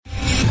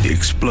The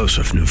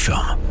explosive new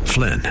film,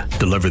 Flynn,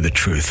 deliver the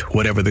truth,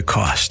 whatever the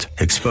cost,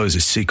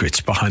 exposes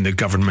secrets behind the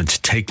government's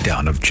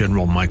takedown of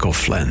General Michael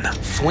Flynn.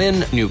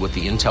 Flynn knew what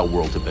the intel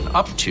world had been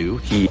up to.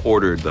 He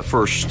ordered the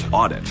first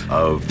audit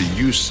of the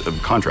use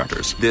of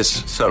contractors.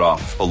 This set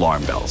off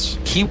alarm bells.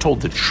 He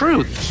told the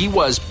truth. He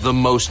was the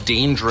most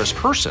dangerous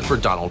person for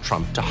Donald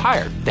Trump to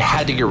hire. They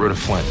had to get rid of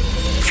Flynn.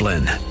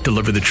 Flynn,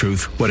 deliver the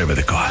truth, whatever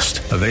the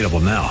cost. Available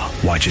now.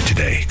 Watch it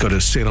today. Go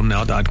to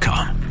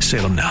salemnow.com.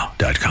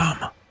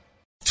 salemnow.com.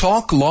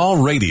 Talk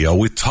Law Radio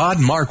with Todd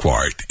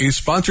Marquardt is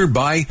sponsored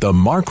by the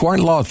Marquardt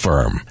Law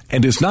Firm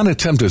and does not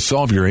attempt to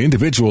solve your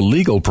individual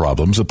legal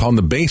problems upon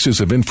the basis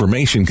of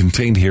information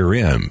contained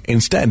herein.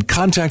 Instead,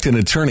 contact an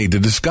attorney to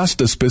discuss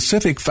the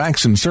specific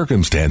facts and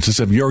circumstances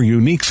of your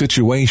unique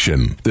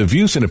situation. The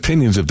views and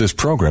opinions of this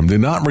program do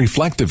not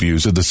reflect the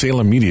views of the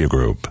Salem Media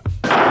Group.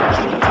 Order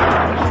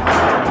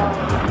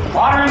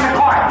in the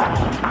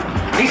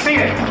court. Be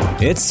seated.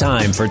 It's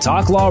time for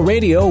Talk Law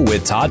Radio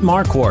with Todd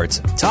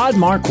Marquardt. Todd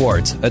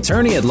Marquardt,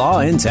 attorney at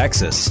law in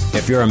Texas.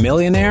 If you're a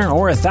millionaire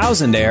or a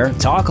thousandaire,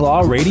 Talk Law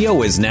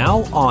Radio is now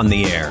on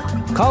the air.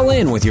 Call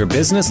in with your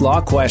business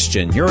law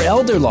question, your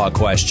elder law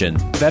question,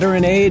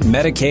 veteran aid,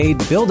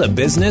 Medicaid, build a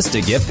business to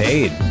get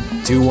paid.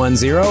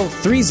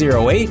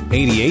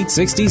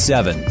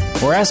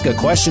 210-308-8867. Or ask a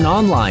question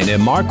online at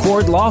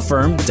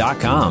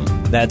marquardtlawfirm.com.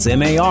 That's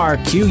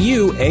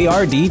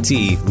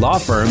MARQUARDT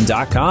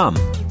lawfirm.com.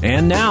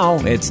 And now,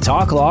 it's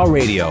Talk Law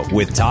Radio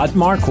with Todd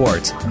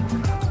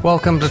Marquardt.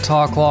 Welcome to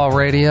Talk Law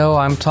Radio.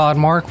 I'm Todd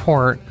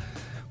Marquardt.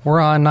 We're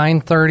on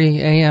 9:30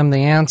 a.m.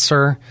 The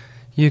Answer.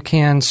 You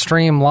can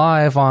stream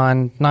live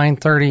on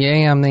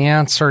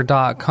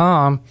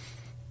 930amtheanswer.com.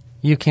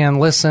 You can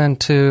listen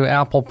to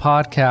Apple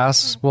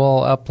Podcasts.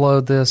 We'll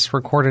upload this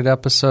recorded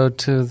episode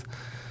to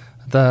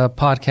the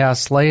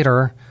podcast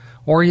later.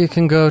 Or you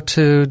can go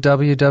to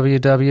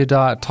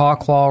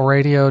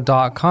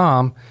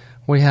www.talklawradio.com.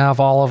 We have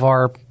all of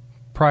our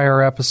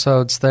prior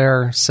episodes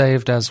there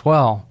saved as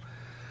well.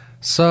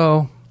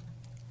 So,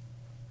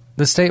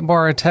 the State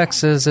Bar of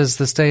Texas is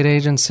the state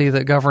agency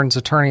that governs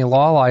attorney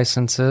law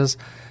licenses,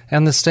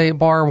 and the State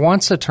Bar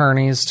wants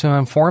attorneys to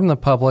inform the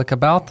public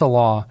about the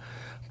law.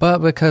 But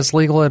because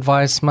legal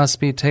advice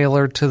must be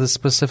tailored to the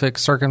specific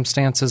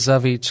circumstances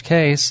of each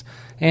case,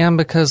 and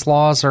because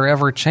laws are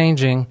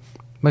ever-changing,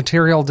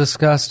 material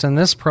discussed in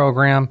this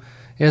program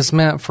is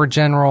meant for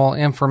general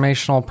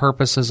informational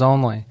purposes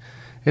only.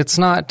 It's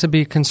not to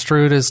be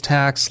construed as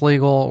tax,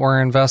 legal,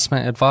 or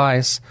investment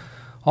advice,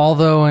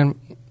 although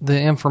the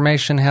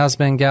information has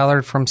been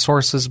gathered from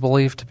sources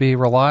believed to be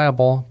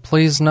reliable.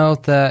 Please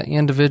note that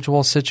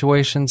individual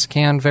situations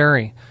can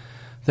vary.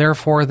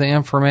 Therefore, the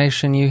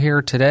information you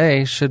hear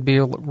today should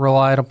be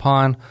relied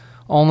upon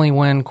only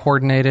when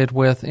coordinated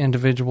with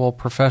individual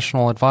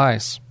professional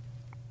advice.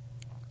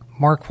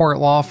 Marquardt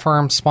Law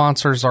Firm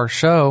sponsors our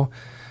show,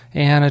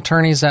 and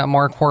attorneys at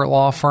Marquardt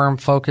Law Firm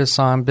focus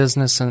on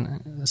business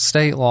and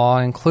estate law,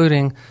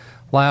 including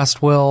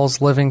last wills,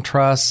 living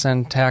trusts,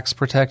 and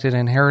tax-protected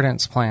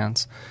inheritance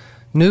plans.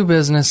 New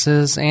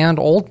businesses and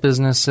old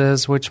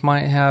businesses which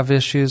might have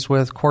issues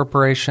with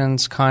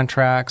corporations,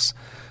 contracts,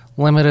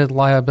 limited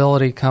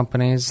liability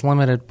companies,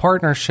 limited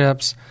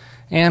partnerships,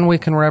 and we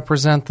can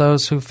represent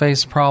those who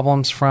face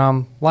problems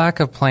from lack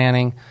of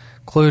planning,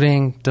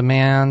 including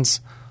demands,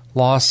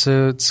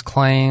 lawsuits,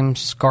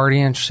 claims,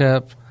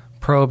 guardianship,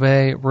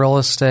 probate, real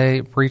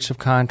estate, breach of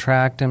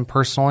contract, and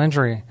personal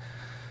injury.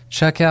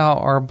 Check out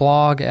our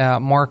blog at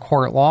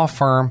Marquardt Law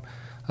Firm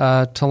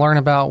to learn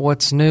about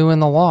what's new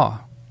in the law.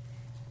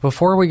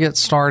 Before we get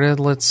started,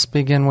 let's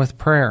begin with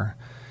prayer.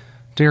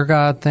 Dear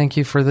God, thank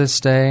you for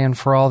this day and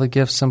for all the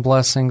gifts and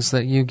blessings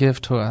that you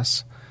give to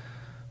us.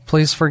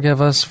 Please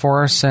forgive us for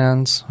our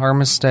sins, our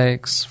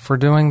mistakes, for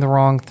doing the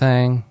wrong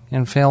thing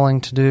and failing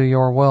to do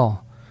your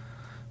will.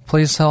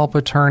 Please help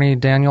attorney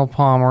Daniel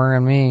Palmer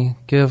and me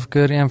give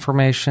good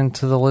information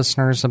to the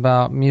listeners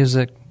about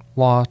music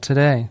law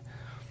today.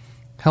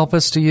 Help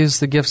us to use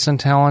the gifts and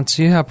talents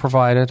you have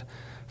provided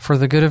for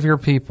the good of your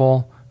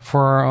people,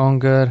 for our own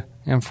good,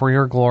 and for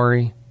your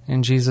glory.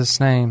 In Jesus'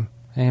 name,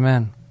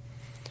 amen.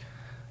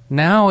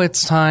 Now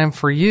it's time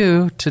for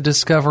you to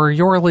discover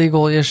your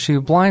legal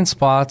issue blind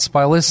spots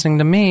by listening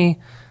to me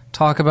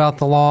talk about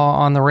the law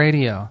on the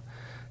radio.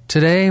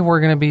 Today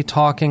we're going to be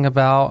talking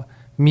about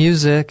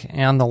music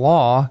and the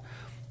law,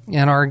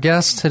 and our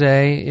guest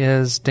today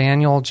is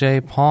Daniel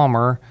J.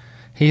 Palmer.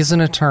 He's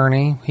an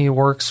attorney. He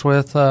works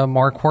with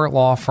Marquardt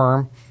Law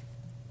Firm,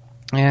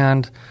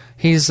 and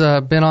he's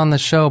been on the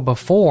show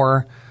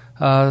before,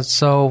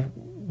 so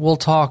we'll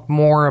talk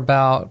more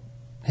about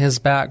his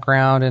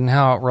background and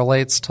how it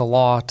relates to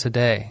law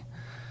today.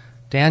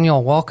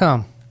 Daniel,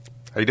 welcome.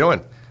 How you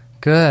doing?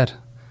 Good.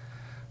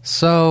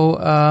 So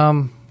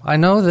I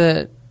know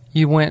that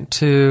you went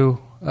to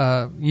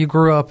you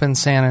grew up in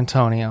San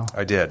Antonio.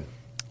 I did.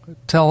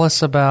 tell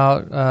us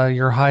about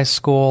your high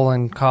school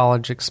and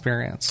college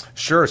experience.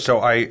 Sure. So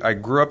I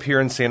grew up here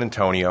in San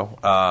Antonio.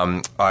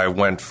 I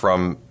went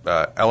from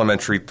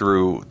elementary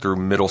through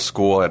middle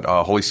school at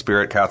Holy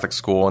Spirit Catholic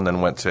School, and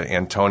then went to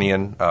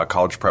Antonian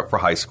College Prep for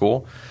high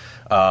school.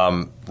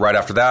 Right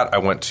after that, I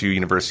went to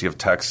University of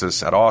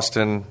Texas at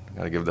Austin.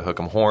 Got to give the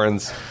hook'em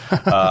horns.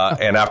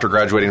 And after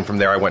graduating from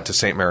there, I went to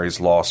St. Mary's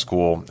Law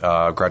School.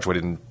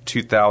 Graduated in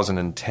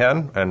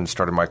 2010 and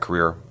started my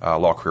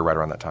law career right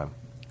around that time.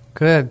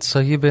 Good. So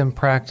you've been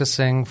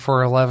practicing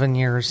for 11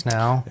 years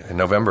now. In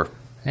November.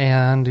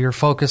 And you're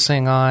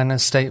focusing on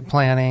estate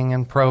planning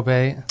and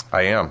probate.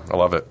 I am. I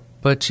love it.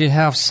 But you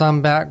have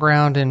some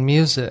background in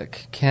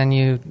music. Can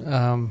you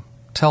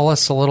tell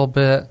us a little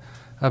bit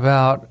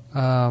about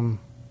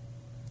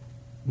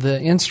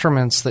the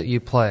instruments that you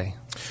play?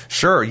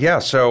 Sure, yeah.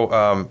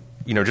 So,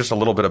 just a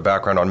little bit of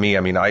background on me.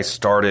 I mean, I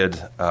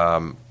started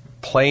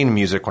playing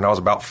music when I was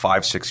about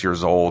 5-6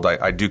 years old.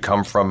 I do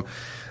come from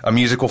a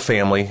musical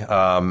family.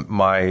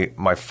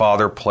 My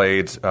father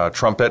played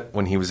trumpet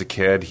when he was a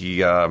kid.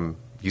 He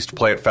used to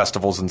play at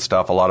festivals and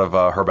stuff, a lot of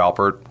Herb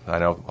Alpert. I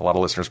know a lot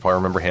of listeners probably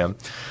remember him.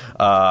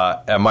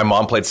 And my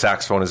mom played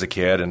saxophone as a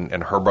kid,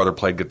 and her brother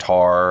played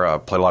guitar,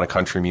 played a lot of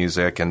country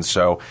music. And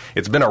so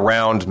it's been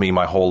around me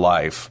my whole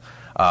life.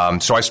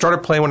 So I started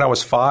playing when I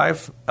was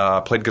 5,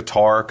 played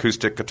guitar,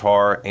 acoustic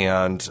guitar,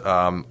 and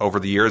over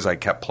the years I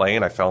kept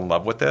playing. I fell in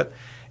love with it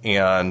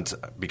and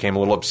became a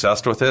little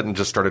obsessed with it and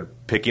just started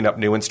picking up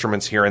new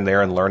instruments here and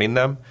there and learning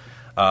them.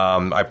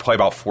 I play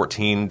about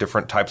 14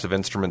 different types of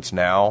instruments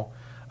now.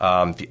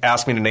 If you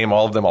ask me to name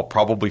all of them, I'll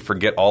probably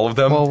forget all of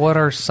them. Well, what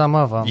are some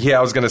of them? Yeah,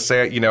 I was going to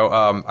say,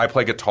 I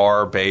play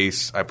guitar,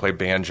 bass, I play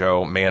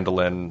banjo,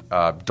 mandolin,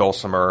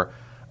 dulcimer,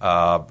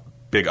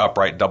 big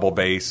upright double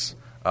bass,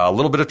 a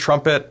little bit of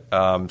trumpet,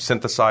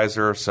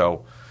 synthesizer,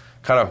 so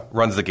kind of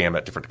runs the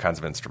gamut, different kinds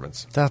of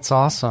instruments. That's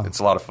awesome. It's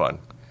a lot of fun.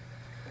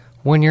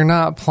 When you're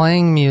not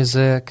playing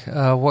music,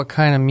 what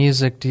kind of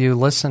music do you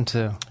listen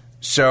to?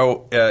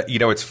 So,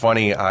 it's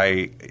funny,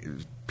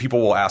 people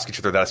will ask each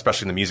other that,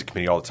 especially in the music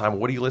community all the time.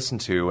 What do you listen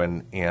to?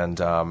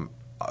 And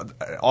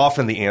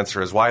often the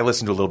answer is, well, I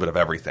listen to a little bit of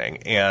everything.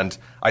 And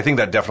I think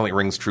that definitely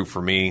rings true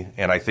for me.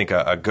 And I think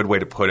a good way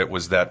to put it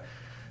was that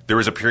there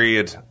was a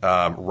period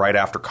right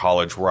after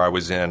college where I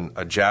was in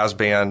a jazz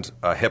band,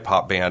 a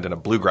hip-hop band, and a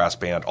bluegrass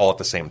band all at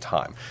the same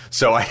time.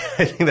 So I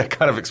think that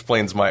kind of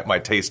explains my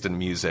taste in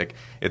music.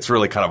 It's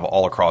really kind of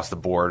all across the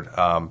board.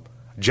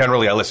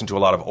 Generally, I listen to a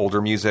lot of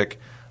older music,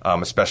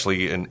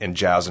 especially in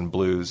jazz and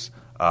blues.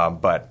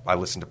 But I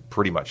listen to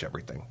pretty much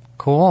everything.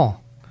 Cool.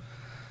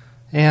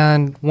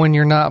 And when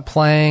you're not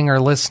playing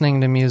or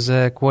listening to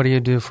music, what do you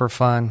do for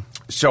fun?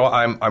 So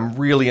I'm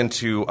really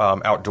into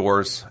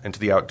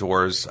the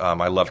outdoors.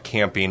 I love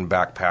camping,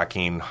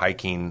 backpacking,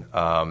 hiking.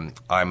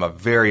 I'm a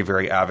very,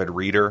 very avid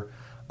reader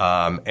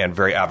and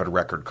very avid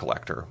record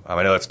collector.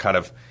 I know it's kind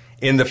of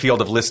in the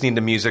field of listening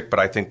to music, but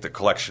I think the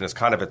collection is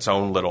kind of its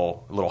own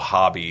little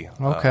hobby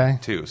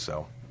too.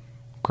 So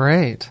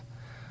great.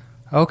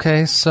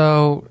 Okay,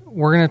 so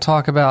we're going to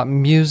talk about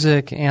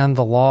music and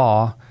the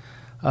law.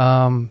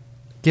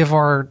 Give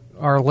our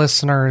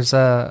listeners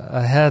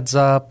a heads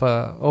up,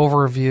 an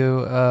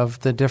overview of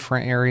the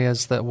different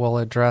areas that we'll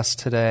address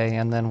today,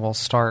 and then we'll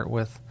start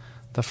with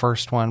the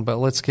first one. But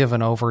let's give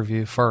an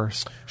overview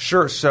first.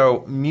 Sure.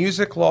 So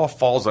music law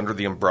falls under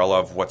the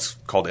umbrella of what's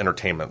called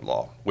entertainment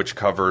law, which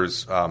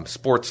covers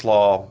sports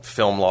law,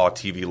 film law,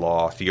 TV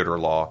law, theater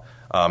law.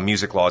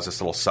 Music law is this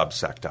little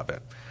subsect of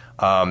it.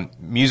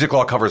 Music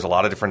law covers a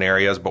lot of different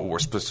areas, but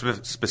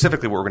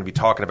specifically what we're going to be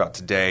talking about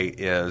today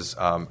is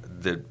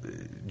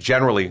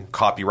generally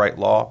copyright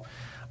law,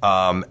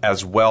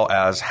 as well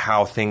as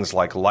how things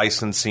like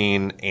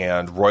licensing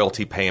and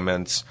royalty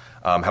payments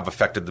have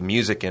affected the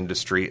music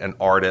industry and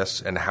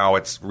artists, and how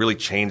it's really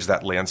changed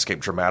that landscape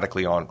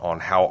dramatically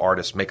on how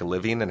artists make a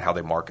living and how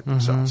they market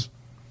themselves.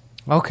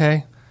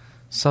 Okay.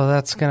 So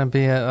that's going to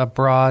be a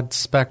broad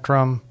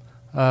spectrum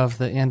of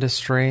the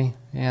industry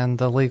and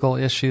the legal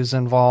issues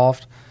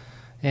involved.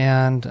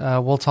 And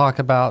we'll talk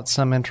about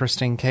some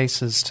interesting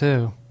cases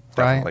too,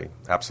 right? Definitely.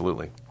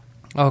 Absolutely.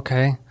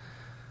 Okay.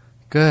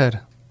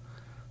 Good.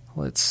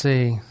 Let's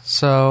see.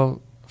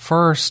 So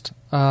first,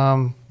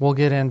 we'll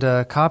get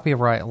into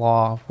copyright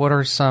law. What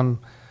are some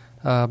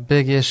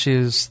big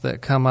issues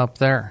that come up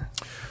there?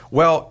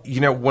 Well,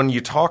 when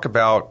you talk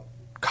about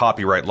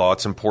copyright law,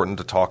 it's important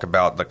to talk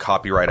about the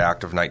Copyright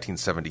Act of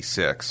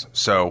 1976.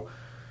 So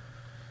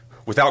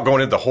without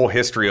going into the whole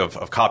history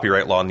of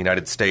copyright law in the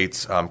United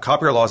States,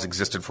 copyright law has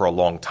existed for a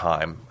long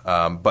time.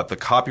 But the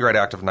Copyright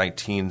Act of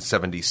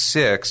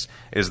 1976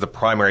 is the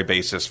primary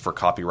basis for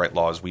copyright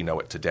law as we know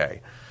it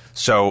today.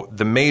 So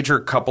the major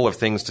couple of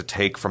things to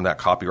take from that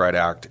Copyright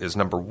Act is,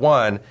 number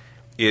one,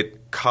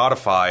 it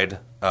codified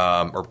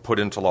or put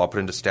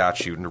into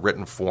statute in a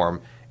written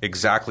form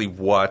exactly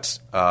what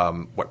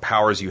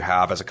powers you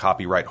have as a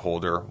copyright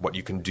holder, what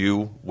you can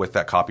do with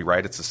that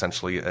copyright. It's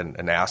essentially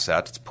an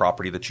asset. It's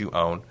property that you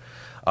own.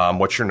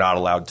 What you're not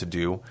allowed to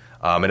do.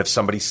 And if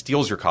somebody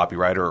steals your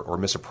copyright or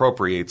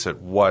misappropriates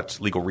it, what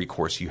legal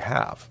recourse you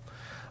have.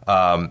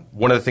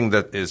 One of the things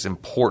that is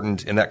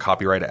important in that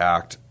Copyright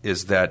Act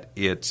is that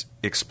it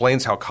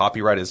explains how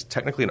copyright is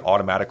technically an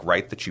automatic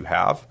right that you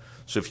have.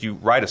 So if you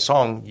write a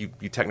song, you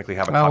technically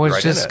have a copyright in it. I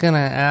was just going to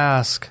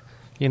ask,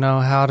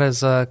 how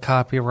does a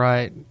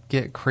copyright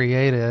get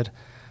created?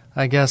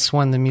 I guess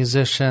when the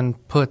musician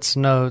puts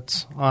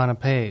notes on a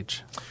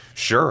page.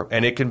 Sure,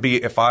 and it can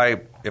be if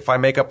I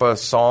make up a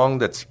song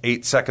that's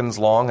 8 seconds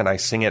long and I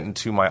sing it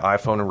into my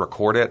iPhone and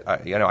record it,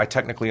 I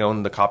technically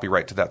own the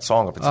copyright to that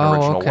song if it's an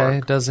original work.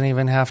 It doesn't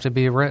even have to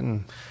be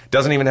written.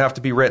 Doesn't even have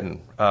to be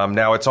written.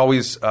 Now, it's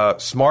always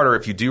smarter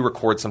if you do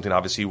record something.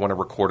 Obviously, you want to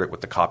record it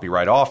with the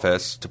Copyright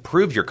Office to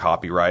prove your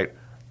copyright,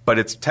 but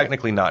it's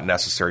technically not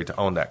necessary to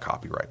own that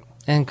copyright.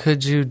 And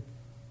could you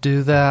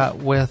do that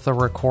with a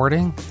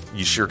recording?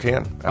 You sure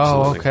can. Absolutely.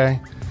 Oh,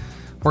 okay.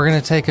 We're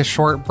going to take a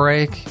short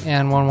break,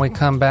 and when we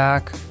come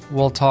back,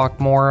 we'll talk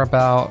more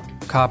about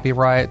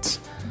copyrights,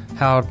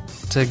 how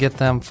to get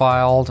them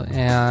filed,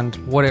 and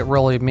what it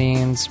really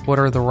means, what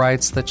are the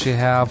rights that you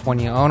have when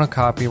you own a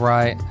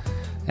copyright,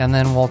 and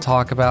then we'll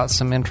talk about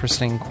some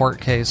interesting court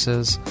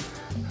cases.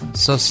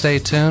 So stay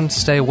tuned,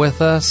 stay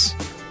with us,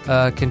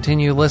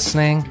 continue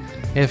listening.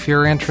 If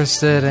you're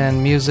interested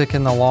in music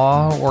and the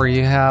law, or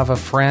you have a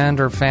friend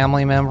or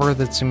family member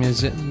that's a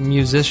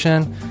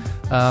musician,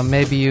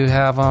 maybe you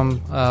have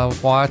them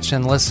watch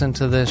and listen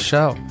to this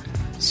show.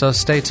 So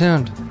stay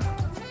tuned.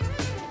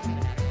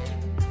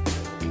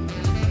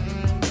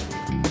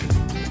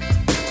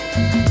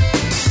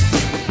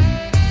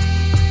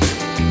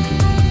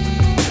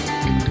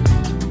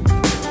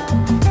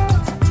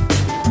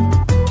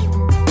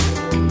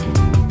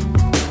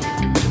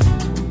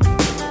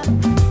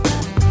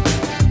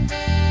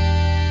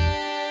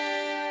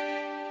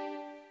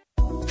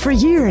 For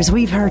years,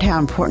 we've heard how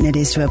important it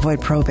is to avoid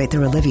probate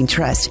through a living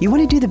trust. You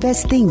want to do the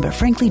best thing, but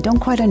frankly don't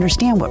quite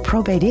understand what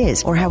probate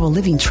is or how a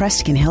living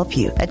trust can help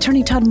you.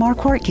 Attorney Todd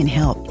Marquardt can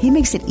help. He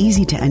makes it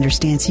easy to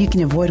understand so you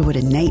can avoid what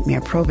a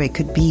nightmare probate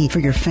could be for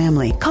your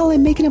family. Call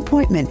and make an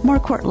appointment.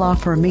 Marquardt Law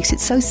Firm makes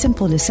it so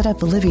simple to set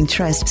up a living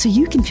trust so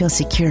you can feel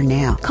secure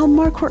now. Call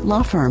Marquardt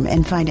Law Firm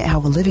and find out how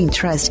a living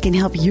trust can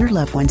help your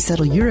loved one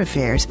settle your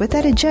affairs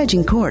without a judge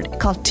in court.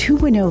 Call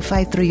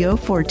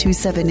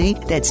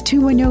 210-530-4278. That's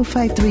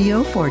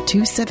 210-530-4278.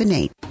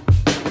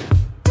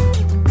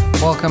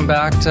 Welcome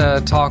back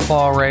to Talk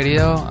Law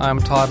Radio. I'm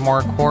Todd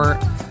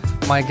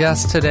Marquardt. My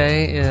guest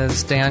today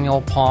is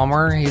Daniel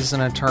Palmer. He's an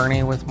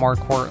attorney with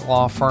Marquardt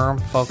Law Firm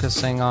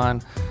focusing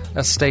on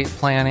estate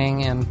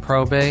planning and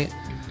probate.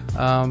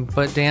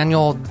 But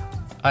Daniel,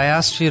 I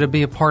asked you to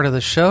be a part of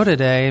the show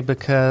today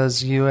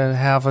because you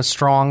have a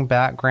strong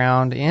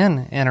background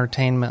in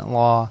entertainment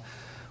law.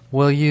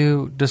 Will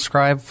you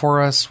describe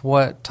for us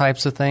what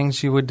types of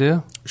things you would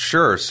do?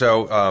 Sure.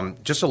 So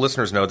just so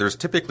listeners know, there's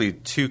typically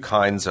two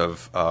kinds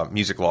of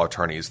music law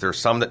attorneys. There's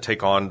some that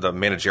take on the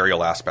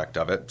managerial aspect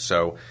of it.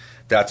 So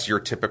that's your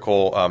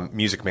typical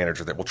music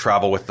manager that will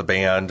travel with the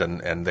band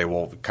and they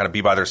will kind of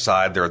be by their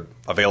side. They're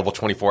available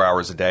 24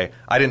 hours a day.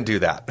 I didn't do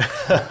that.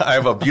 I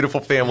have a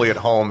beautiful family at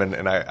home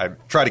and I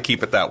try to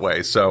keep it that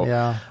way.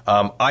 So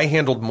I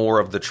handled more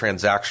of the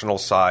transactional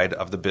side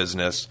of the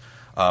business.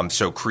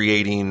 So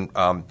creating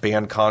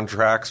band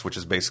contracts, which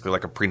is basically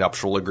like a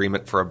prenuptial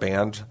agreement for a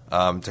band,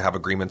 to have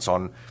agreements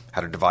on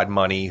how to divide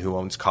money, who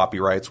owns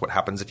copyrights, what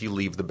happens if you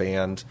leave the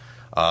band,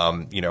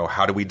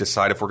 how do we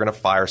decide if we're going to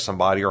fire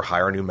somebody or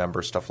hire a new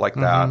member, stuff like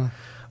that.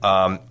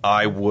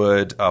 I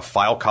would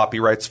file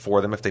copyrights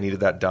for them if they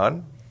needed that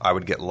done. I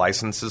would get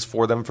licenses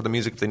for them for the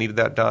music if they needed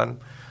that done.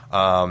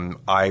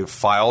 I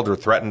filed or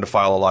threatened to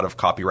file a lot of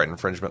copyright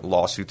infringement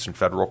lawsuits in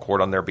federal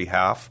court on their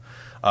behalf.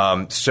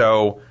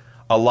 So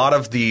a lot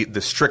of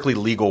the strictly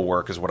legal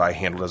work is what I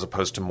handled as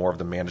opposed to more of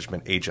the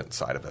management agent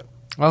side of it.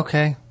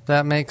 Okay,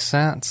 that makes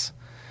sense.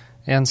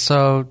 And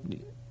so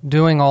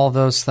doing all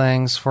those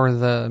things for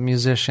the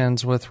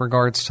musicians with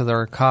regards to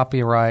their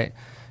copyright,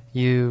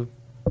 you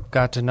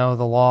got to know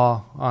the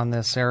law on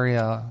this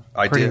area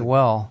pretty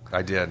well.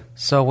 I did.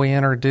 So we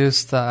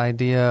introduced the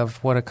idea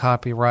of what a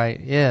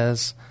copyright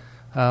is.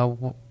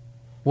 What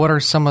are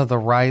some of the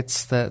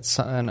rights that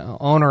an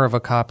owner of a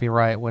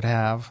copyright would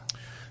have?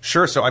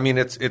 Sure. So, I mean,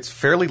 it's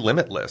fairly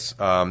limitless.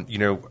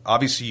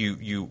 Obviously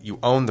you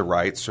own the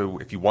right. So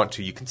if you want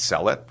to, you can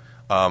sell it.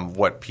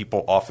 What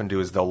people often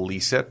do is they'll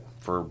lease it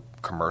for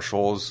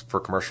commercials, for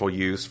commercial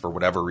use, for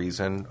whatever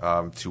reason,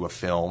 to a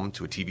film,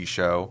 to a TV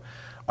show.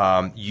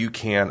 You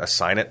can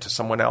assign it to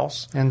someone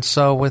else. And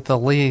so with the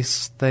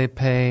lease, they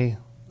pay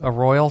a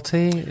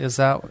royalty? Is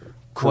that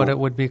what it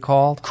would be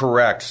called?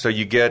 Correct. So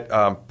you get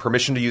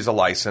permission to use a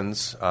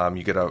license.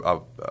 You get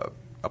a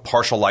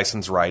partial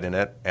license right in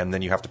it, and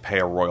then you have to pay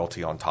a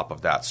royalty on top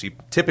of that. So you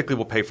typically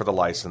will pay for the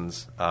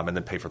license and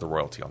then pay for the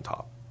royalty on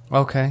top.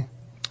 Okay.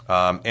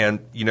 And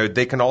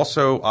they can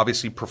also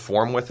obviously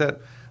perform with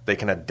it. They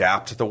can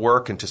adapt the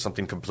work into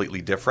something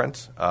completely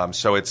different.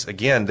 So it's,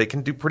 again, they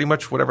can do pretty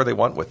much whatever they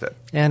want with it.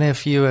 And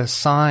if you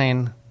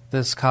assign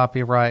this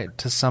copyright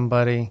to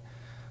somebody,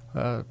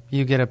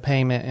 you get a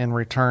payment in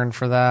return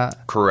for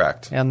that.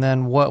 Correct. And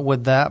then what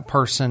would that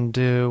person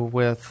do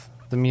with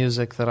the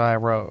music that I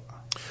wrote?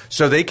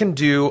 So they can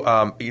do,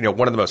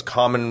 one of the most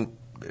common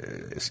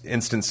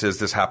instances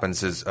this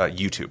happens is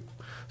YouTube.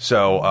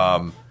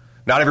 So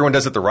not everyone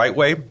does it the right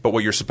way, but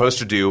what you're supposed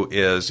to do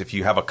is if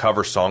you have a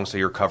cover song, say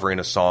you're covering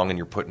a song and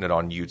you're putting it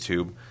on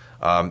YouTube,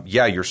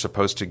 you're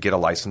supposed to get a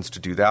license to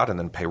do that and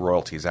then pay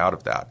royalties out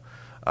of that.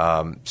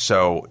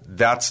 So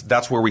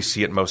that's where we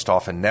see it most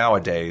often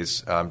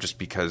nowadays, just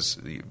because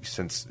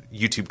since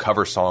YouTube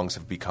cover songs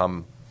have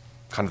become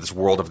kind of this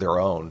world of their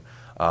own,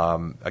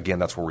 again,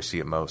 that's where we see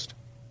it most.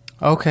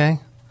 Okay,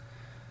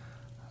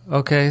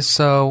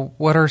 so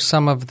what are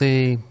some of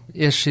the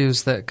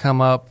issues that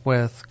come up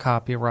with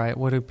copyright?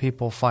 What do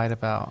people fight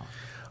about?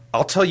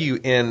 I'll tell you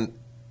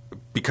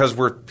because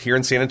we're here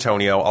in San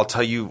Antonio, I'll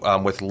tell you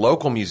with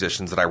local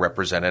musicians that I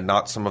represented,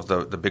 not some of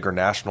the bigger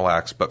national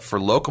acts, but for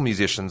local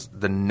musicians,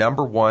 the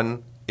number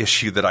one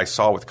issue that I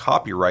saw with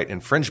copyright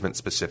infringement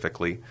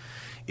specifically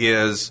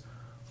is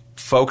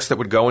folks that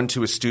would go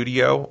into a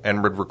studio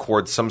and would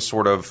record some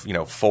sort of,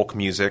 folk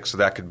music. So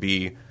that could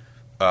be,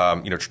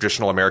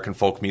 traditional American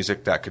folk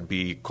music. That could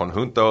be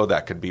conjunto.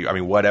 That could be,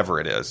 whatever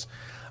it is.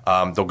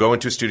 They'll go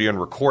into a studio and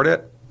record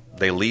it.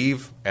 They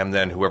leave, and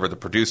then whoever the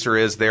producer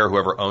is there,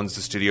 whoever owns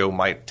the studio,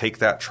 might take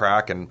that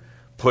track and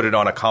put it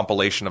on a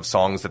compilation of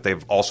songs that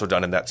they've also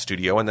done in that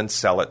studio and then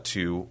sell it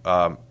to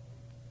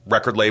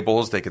record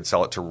labels. They could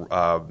sell it to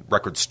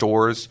record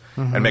stores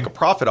and make a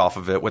profit off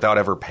of it without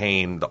ever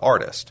paying the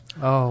artist.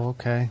 Oh,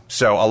 okay.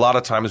 So a lot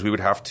of times we would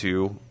have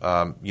to,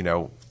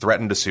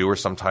 threaten to sue or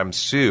sometimes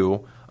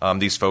sue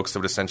these folks that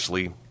would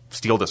essentially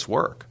steal this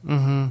work.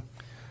 Mm-hmm.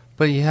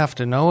 But you have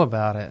to know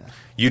about it.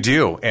 You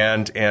do,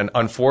 and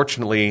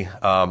unfortunately,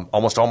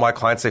 almost all my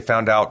clients, they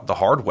found out the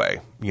hard way,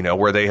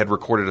 where they had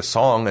recorded a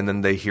song and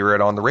then they hear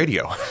it on the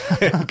radio.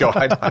 Go,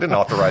 I didn't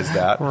authorize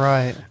that.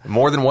 Right.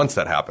 More than once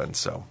that happened,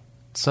 so.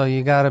 So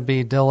you got to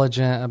be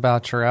diligent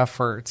about your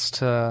efforts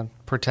to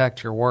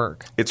protect your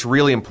work. It's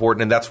really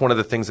important, and that's one of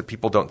the things that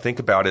people don't think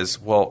about is,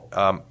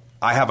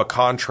 I have a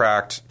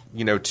contract,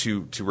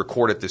 to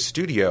record at this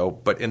studio,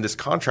 but in this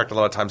contract, a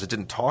lot of times it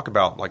didn't talk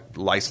about like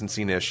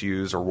licensing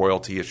issues or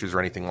royalty issues or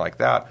anything like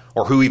that,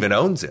 or who even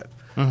owns it,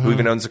 who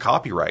even owns the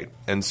copyright.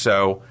 And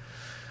so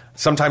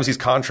sometimes these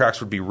contracts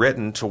would be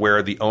written to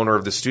where the owner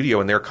of the studio,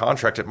 in their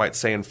contract, it might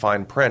say in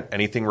fine print,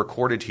 anything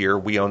recorded here,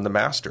 we own the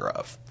master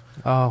of.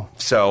 Oh.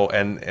 So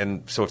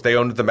and so if they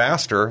owned the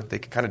master, they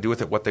could kind of do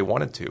with it what they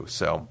wanted to.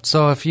 So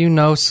if you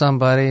know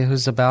somebody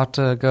who's about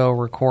to go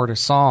record a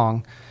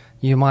song,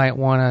 you might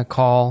want to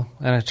call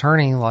an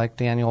attorney like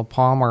Daniel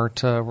Palmer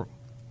to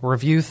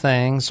review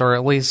things or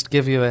at least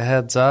give you a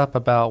heads up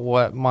about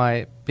what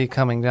might be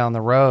coming down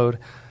the road.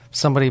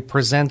 Somebody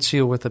presents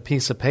you with a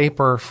piece of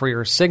paper for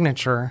your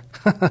signature,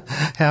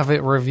 have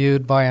it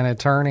reviewed by an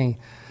attorney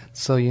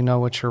so you know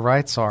what your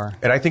rights are.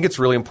 And I think it's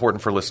really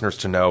important for listeners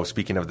to know,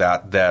 speaking of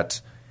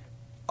that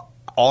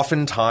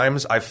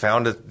oftentimes I've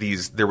found that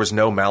there was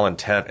no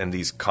malintent in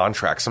these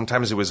contracts.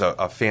 Sometimes it was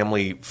a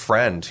family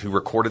friend who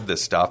recorded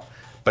this stuff,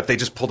 but they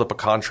just pulled up a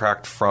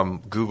contract from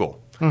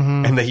Google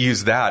and they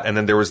used that. And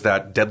then there was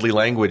that deadly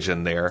language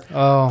in there.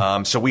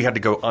 Oh. So we had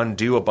to go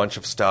undo a bunch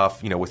of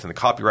stuff, within the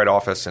Copyright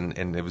Office.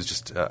 And it was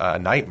just a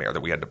nightmare that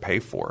we had to pay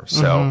for.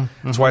 So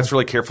that's why it's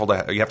really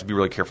you have to be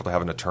really careful to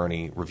have an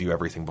attorney review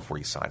everything before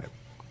you sign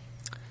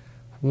it.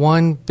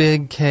 One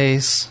big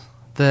case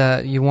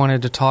that you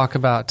wanted to talk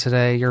about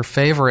today, your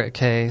favorite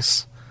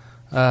case,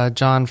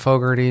 John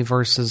Fogerty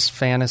versus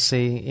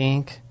Fantasy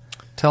Inc.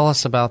 Tell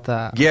us about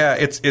that. Yeah,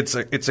 it's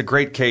a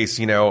great case.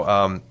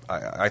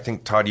 I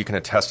think, Todd, you can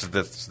attest to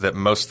this, that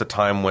most of the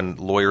time when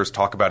lawyers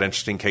talk about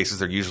interesting cases,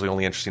 they're usually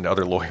only interesting to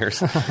other lawyers.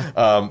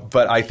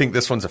 But I think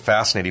this one's a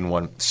fascinating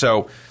one.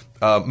 So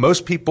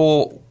most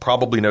people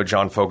probably know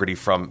John Fogerty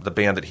from the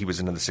band that he was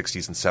in the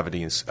 60s and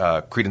 70s,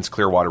 Creedence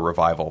Clearwater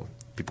Revival.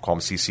 People call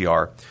him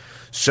CCR.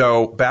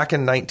 So back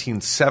in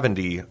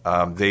 1970,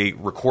 they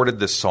recorded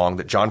this song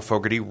that John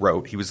Fogerty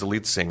wrote. He was the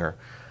lead singer,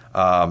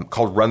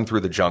 called Run Through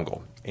the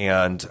Jungle.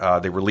 And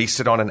they released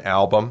it on an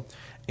album,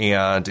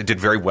 and it did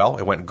very well.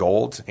 It went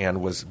gold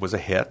and was a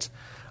hit.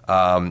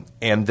 And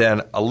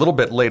then a little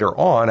bit later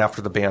on,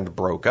 after the band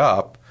broke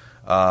up,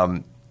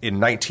 in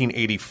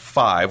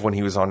 1985, when he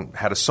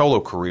had a solo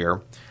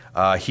career,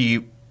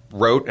 he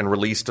wrote and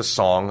released a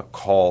song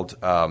called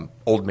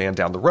Old Man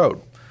Down the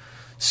Road.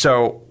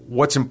 So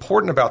what's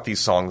important about these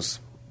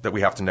songs that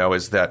we have to know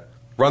is that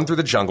Run Through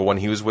the Jungle, when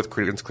he was with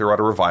Creedence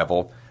Clearwater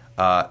Revival,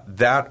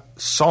 that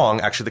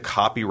song, actually the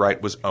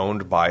copyright was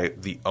owned by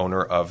the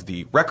owner of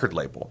the record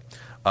label.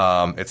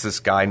 It's this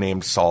guy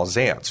named Saul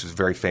Zaentz, who's a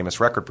very famous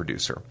record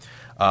producer.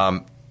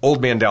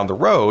 Old Man Down the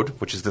Road,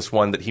 which is this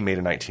one that he made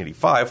in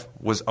 1985,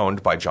 was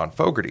owned by John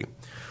Fogerty.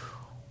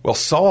 Well,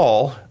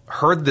 Saul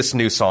heard this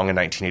new song in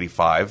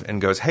 1985 and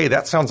goes, hey,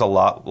 that sounds a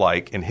lot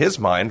like, in his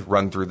mind,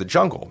 Run Through the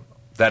Jungle,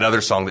 that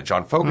other song that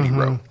John Fogerty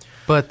wrote.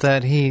 But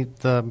that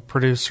the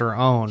producer,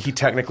 owned. He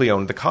technically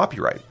owned the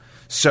copyright.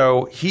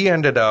 So he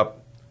ended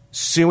up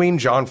suing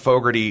John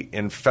Fogerty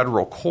in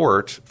federal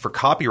court for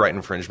copyright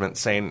infringement,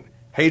 saying,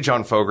 hey,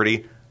 John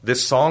Fogerty,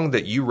 this song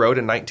that you wrote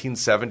in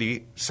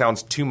 1970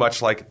 sounds too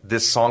much like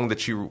this song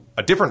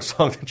a different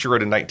song that you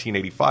wrote in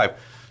 1985.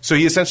 So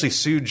he essentially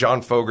sued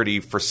John Fogerty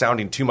for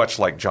sounding too much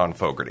like John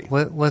Fogerty.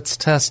 Let's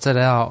test it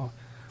out.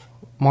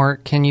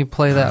 Mark, can you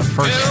play that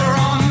first?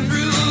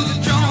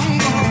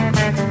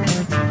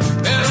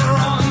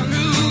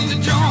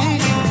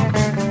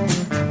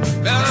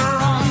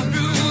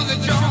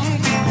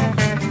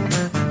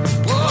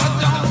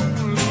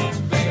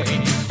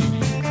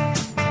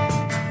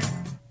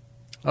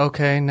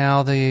 Okay,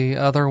 now the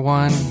other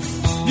one.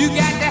 You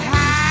got to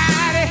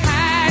hide it,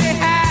 hide it,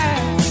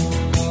 hide.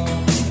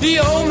 The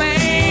old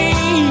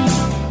man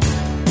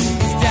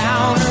is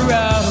down the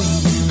road.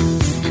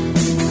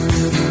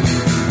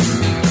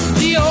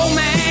 The old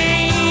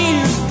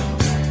man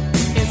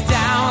is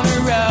down the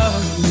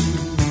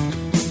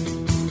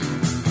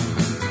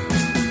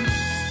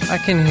road. I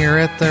can hear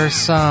it. There's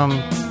some,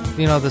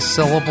 the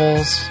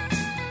syllables.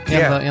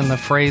 In the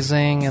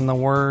phrasing and the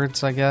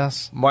words, I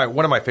guess.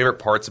 One of my favorite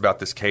parts about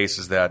this case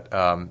is that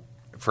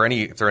if there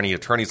are any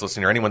attorneys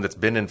listening or anyone that's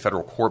been in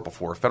federal court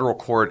before, federal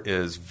court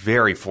is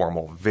very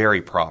formal,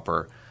 very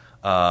proper.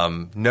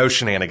 No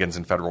shenanigans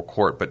in federal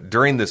court. But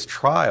during this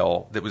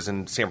trial that was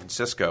in San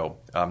Francisco,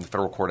 the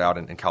federal court out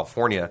in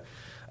California,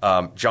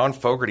 John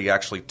Fogerty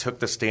actually took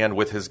the stand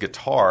with his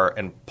guitar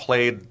and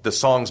played the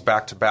songs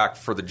back to back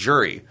for the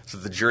jury so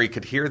the jury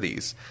could hear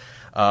these.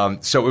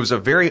 So it was a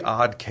very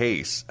odd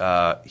case.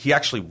 He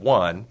actually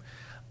won,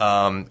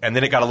 and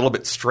then it got a little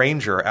bit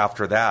stranger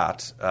after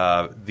that.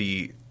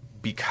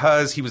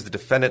 Because he was the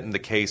defendant in the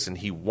case and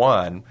he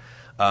won,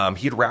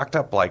 he had racked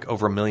up like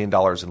over $1 million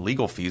in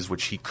legal fees,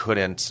 which he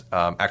couldn't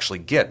actually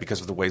get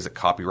because of the ways that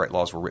copyright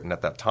laws were written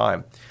at that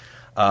time.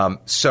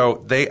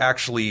 So they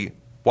actually,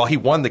 while he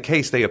won the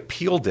case, they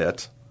appealed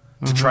it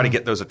to try to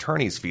get those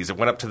attorney's fees. It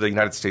went up to the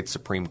United States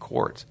Supreme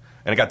Court,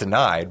 and it got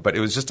denied, but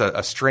it was just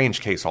a strange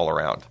case all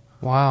around.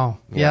 Wow.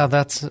 Yeah,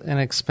 that's an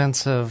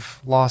expensive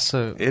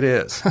lawsuit. It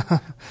is.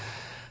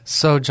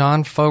 So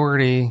John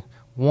Fogerty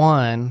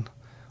won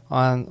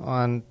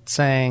on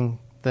saying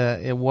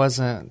that it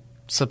wasn't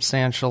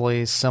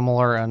substantially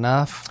similar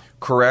enough?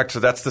 Correct. So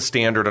that's the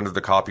standard under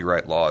the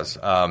copyright laws.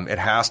 It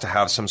has to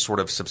have some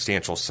sort of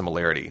substantial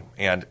similarity.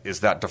 And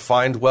is that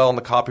defined well in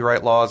the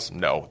copyright laws?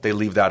 No. They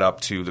leave that up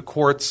to the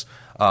courts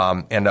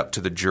and up to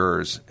the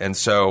jurors. And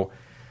so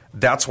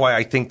that's why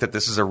I think that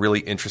this is a really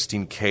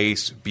interesting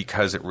case,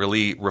 because it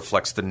really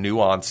reflects the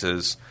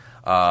nuances,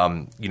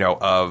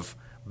 of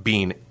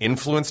being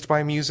influenced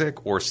by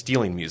music or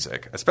stealing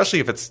music, especially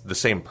if it's the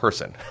same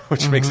person,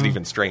 which makes it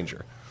even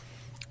stranger.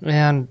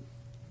 And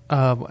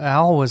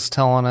Al was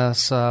telling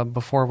us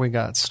before we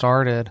got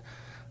started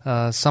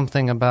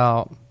something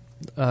about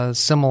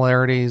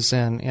similarities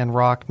in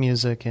rock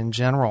music in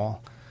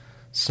general.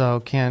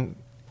 So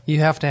you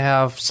have to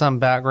have some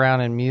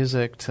background in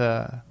music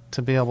to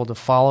be able to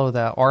follow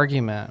that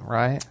argument,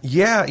 right?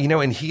 Yeah,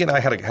 and he and I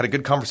had a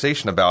good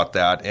conversation about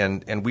that,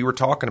 and we were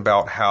talking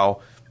about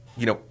how,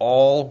 I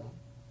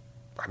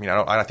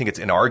think it's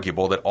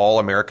inarguable that all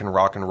American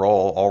rock and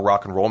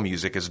roll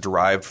music is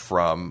derived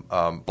from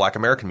Black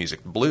American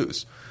music,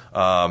 blues,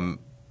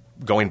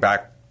 going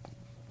back,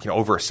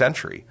 over a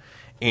century,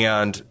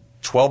 and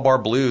 12-bar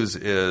blues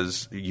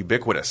is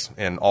ubiquitous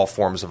in all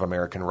forms of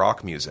American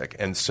rock music,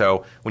 and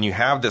so when you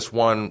have this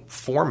one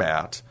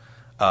format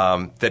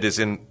that is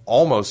in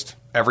almost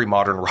every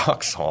modern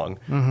rock song,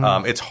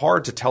 it's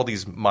hard to tell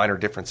these minor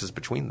differences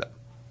between them.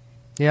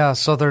 Yeah,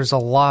 so there's a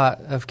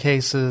lot of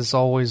cases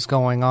always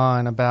going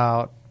on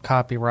about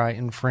copyright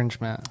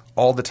infringement.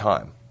 All the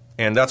time.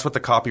 And that's what the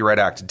Copyright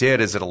Act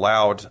did, is it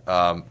allowed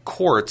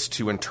courts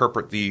to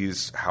interpret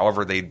these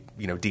however they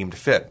deemed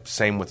fit.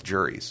 Same with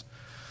juries.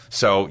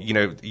 So,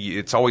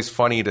 it's always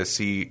funny to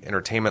see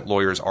entertainment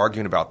lawyers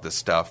arguing about this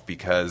stuff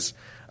because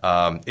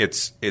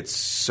it's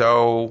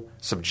so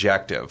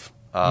subjective.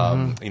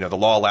 The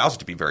law allows it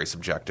to be very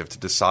subjective to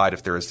decide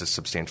if there is this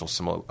substantial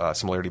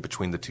similarity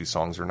between the two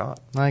songs or not.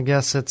 I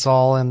guess it's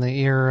all in the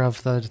ear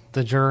of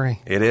the jury.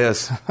 It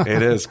is.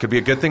 It is. Could be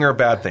a good thing or a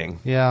bad thing.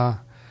 Yeah.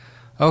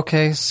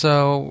 Okay,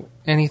 so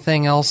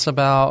anything else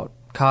about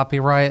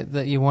copyright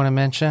that you want to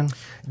mention?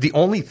 The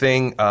only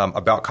thing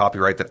about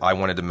copyright that I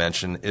wanted to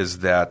mention is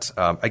that,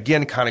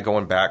 again, kind of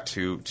going back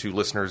to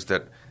listeners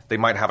that they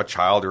might have a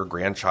child or a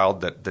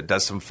grandchild that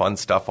does some fun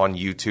stuff on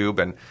YouTube.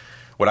 And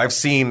what I've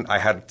seen, I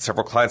had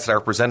several clients that I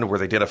represented where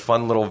they did a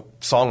fun little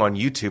song on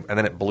YouTube and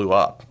then it blew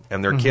up.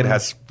 And their kid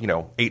has,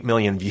 8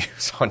 million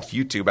views on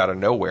YouTube out of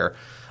nowhere.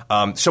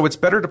 So it's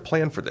better to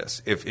plan for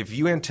this. If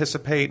you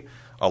anticipate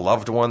a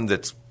loved one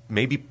that's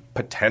maybe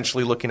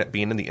potentially looking at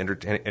being in the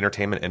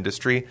entertainment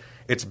industry,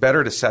 it's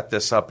better to set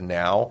this up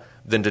now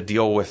than to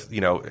deal with,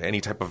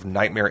 any type of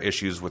nightmare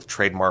issues with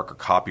trademark or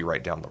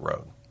copyright down the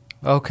road.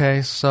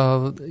 Okay,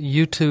 so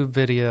YouTube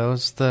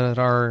videos that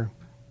are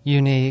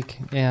unique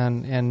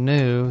and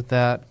new,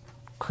 that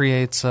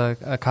creates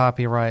a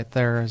copyright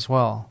there as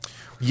well.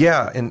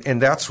 Yeah,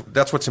 and that's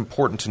what's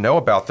important to know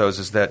about those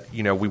is that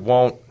we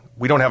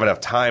we don't have enough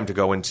time to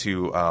go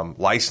into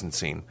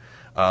licensing.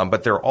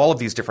 But there are all of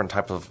these different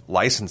types of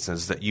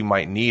licenses that you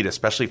might need,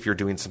 especially if you're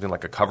doing something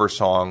like a cover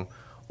song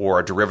or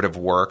a derivative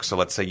work. So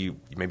let's say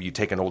maybe you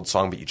take an old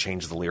song, but you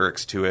change the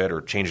lyrics to it or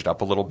change it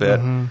up a little bit.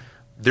 Mm-hmm.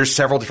 There's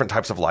several different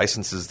types of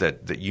licenses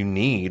that you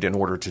need in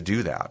order to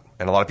do that.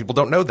 And a lot of people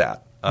don't know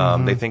that.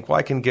 They think, well,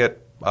 I can get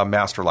a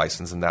master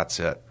license and that's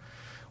it.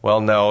 Well,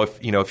 no.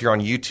 If you're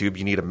on YouTube,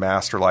 you need a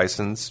master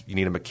license, you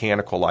need a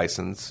mechanical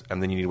license,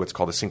 and then you need what's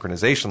called a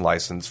synchronization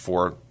license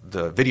for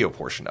the video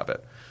portion of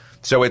it.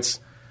 So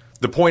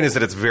the point is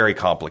that it's very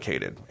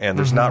complicated, and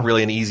there's not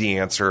really an easy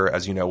answer,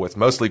 as you know, with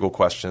most legal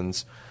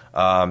questions.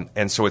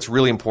 And so it's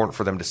really important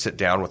for them to sit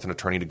down with an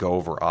attorney to go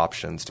over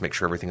options to make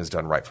sure everything is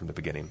done right from the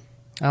beginning.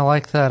 I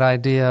like that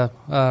idea,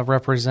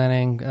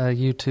 representing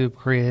YouTube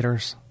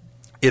creators.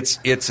 It's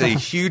a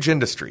huge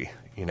industry.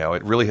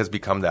 It really has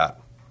become that.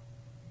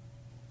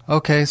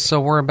 Okay, so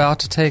we're about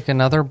to take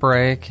another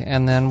break,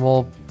 and then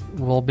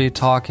we'll be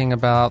talking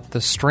about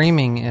the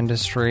streaming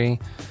industry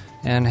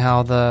and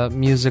how the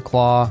music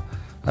law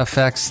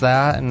affects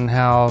that and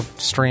how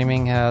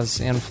streaming has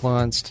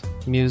influenced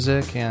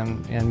music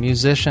and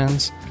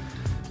musicians.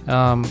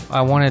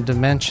 I wanted to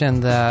mention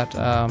that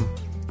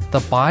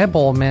the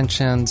Bible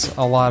mentions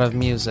a lot of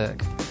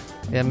music.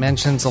 It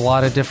mentions a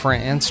lot of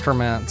different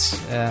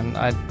instruments, and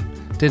I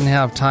didn't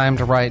have time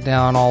to write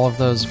down all of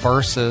those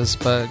verses,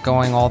 but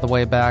going all the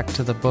way back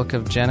to the book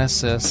of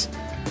Genesis,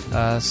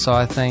 so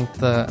I think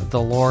the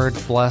Lord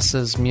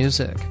blesses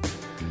music.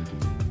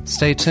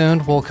 Stay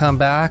tuned. We'll come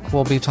back.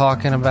 We'll be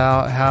talking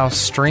about how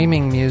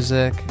streaming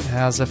music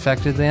has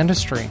affected the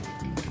industry.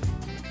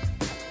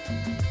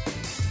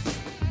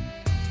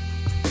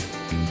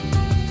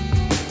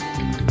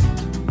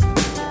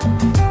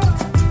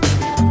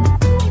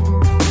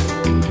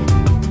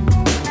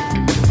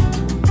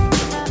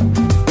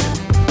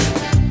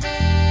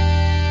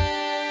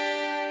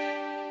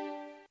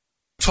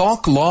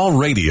 Talk Law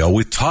Radio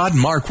with Todd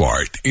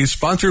Marquardt is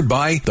sponsored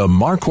by the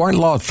Marquardt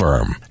Law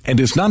Firm and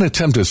does not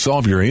attempt to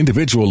solve your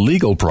individual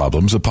legal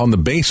problems upon the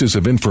basis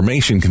of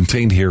information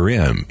contained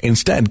herein.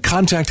 Instead,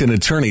 contact an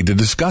attorney to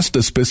discuss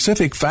the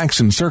specific facts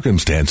and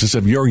circumstances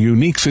of your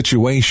unique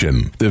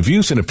situation. The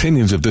views and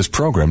opinions of this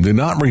program do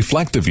not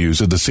reflect the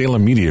views of the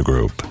Salem Media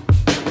Group.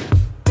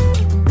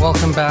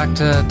 Welcome back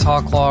to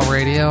Talk Law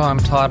Radio. I'm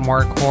Todd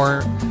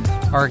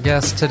Marquardt. Our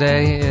guest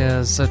today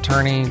is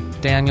attorney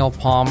Daniel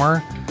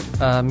Palmer,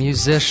 a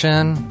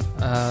musician,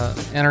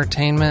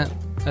 entertainment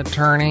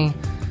attorney,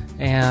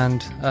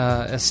 and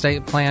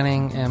estate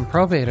planning and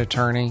probate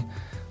attorney.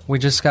 We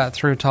just got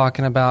through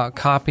talking about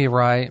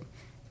copyright.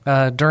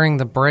 During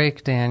the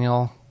break,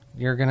 Daniel,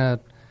 you're going to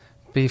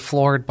be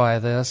floored by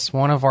this.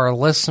 One of our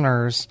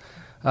listeners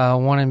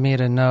wanted me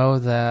to know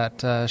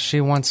that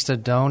she wants to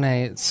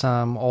donate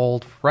some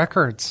old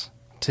records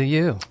to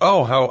you.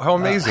 Oh, how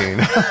amazing.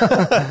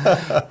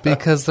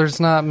 Because there's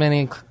not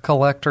many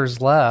collectors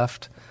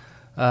left.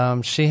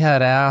 She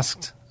had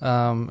asked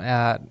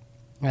at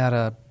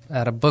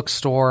a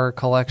bookstore,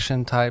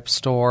 collection type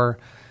store,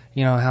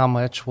 how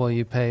much will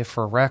you pay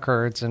for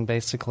records? And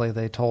basically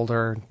they told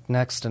her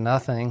next to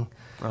nothing.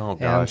 Oh,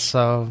 gosh. And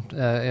so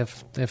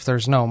if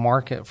there's no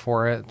market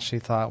for it, she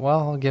thought, well,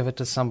 I'll give it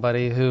to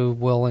somebody who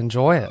will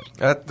enjoy it.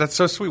 That's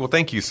so sweet. Well,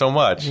 thank you so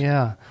much.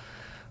 Yeah.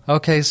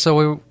 Okay, so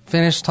we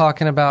finished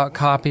talking about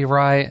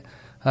copyright.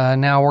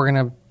 Now we're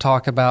going to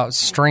talk about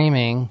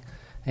streaming.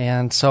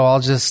 And so I'll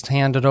just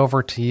hand it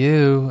over to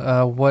you.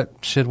 What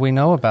should we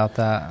know about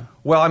that?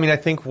 Well, I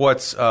think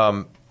what's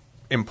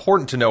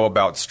important to know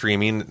about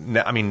streaming,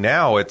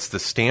 now it's the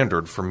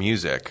standard for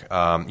music.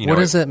 What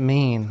does it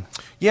mean?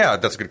 Yeah,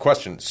 that's a good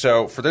question.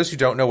 So for those who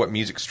don't know what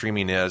music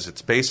streaming is,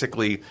 it's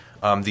basically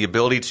the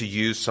ability to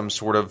use some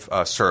sort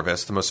of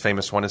service. The most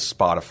famous one is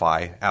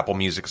Spotify. Apple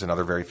Music is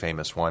another very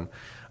famous one.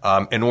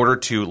 In order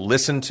to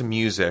listen to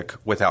music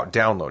without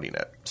downloading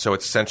it. So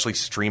it's essentially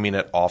streaming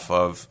it off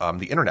of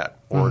the internet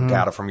or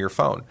data from your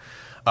phone.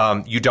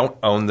 You don't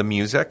own the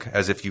music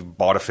as if you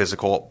bought a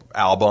physical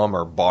album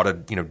or bought a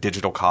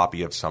digital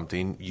copy of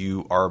something.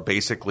 You are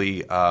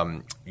basically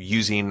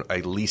using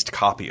a leased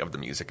copy of the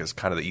music is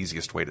kind of the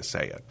easiest way to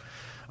say it.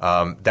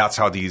 That's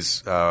how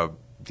these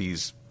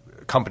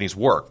companies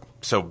work.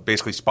 So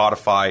basically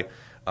Spotify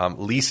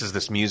leases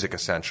this music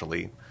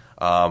essentially.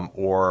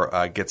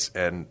 Or gets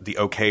the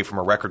okay from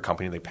a record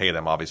company. They pay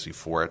them, obviously,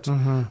 for it.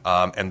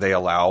 And they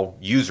allow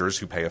users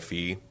who pay a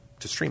fee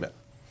to stream it.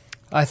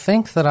 I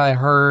think that I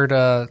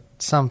heard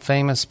some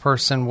famous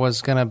person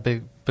was going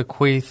to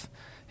bequeath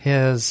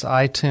his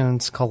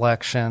iTunes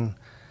collection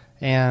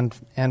and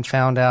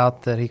found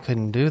out that he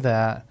couldn't do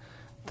that,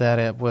 that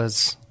it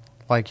was,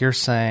 like you're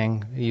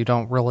saying, you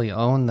don't really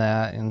own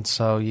that, and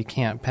so you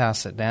can't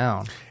pass it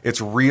down. It's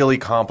really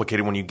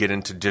complicated when you get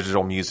into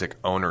digital music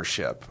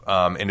ownership.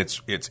 And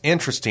it's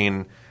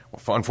interesting.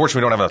 Unfortunately,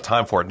 we don't have enough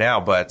time for it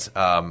now, but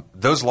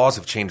those laws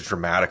have changed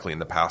dramatically in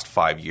the past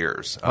 5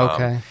 years.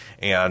 Okay.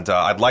 And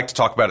I'd like to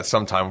talk about it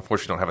sometime.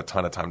 Unfortunately, we don't have a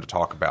ton of time to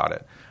talk about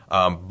it.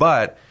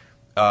 But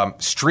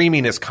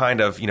streaming is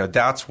kind of,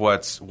 that's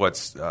what's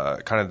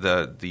kind of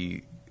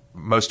the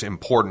most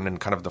important and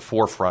kind of the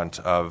forefront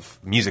of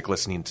music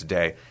listening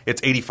today.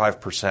 It's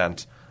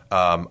 85%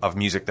 of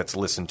music that's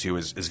listened to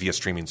is via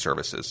streaming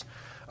services.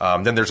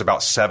 Then there's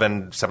about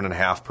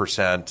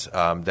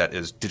 7.5% that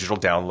is digital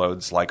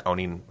downloads, like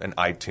owning an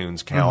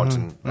iTunes account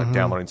and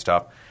downloading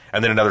stuff.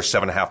 And then another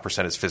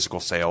 7.5% is physical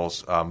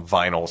sales,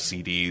 vinyl,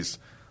 CDs.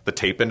 The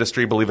tape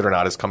industry, believe it or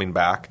not, is coming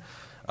back.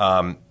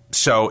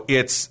 So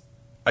it's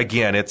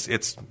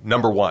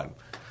number one.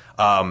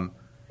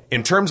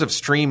 In terms of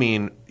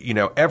streaming,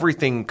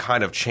 everything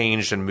kind of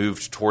changed and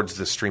moved towards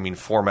the streaming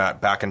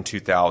format back in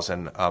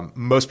 2000.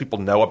 Most people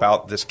know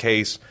about this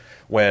case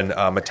when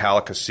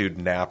Metallica sued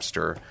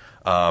Napster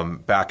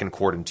back in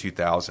court in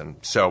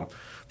 2000. So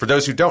for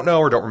those who don't know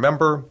or don't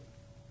remember,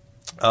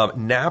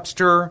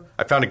 Napster,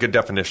 I found a good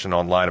definition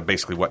online of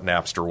basically what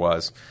Napster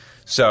was.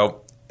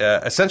 So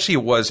essentially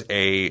it was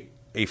a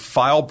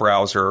file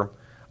browser.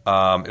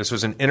 This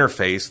was an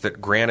interface that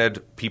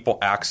granted people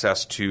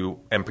access to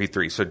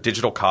MP3, so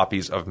digital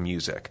copies of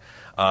music.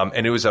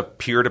 And it was a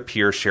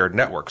peer-to-peer shared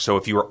network. So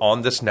if you were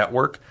on this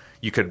network,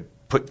 you could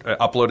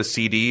upload a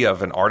CD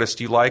of an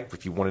artist you like.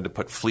 If you wanted to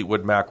put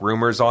Fleetwood Mac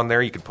Rumors on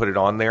there, you could put it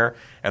on there.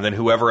 And then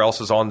whoever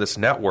else is on this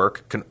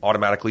network can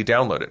automatically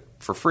download it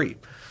for free.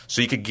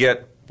 So you could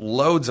get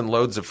loads and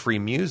loads of free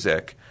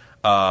music.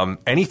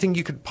 Anything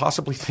you could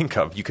possibly think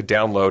of, you could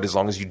download as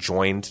long as you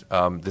joined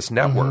this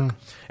network.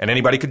 And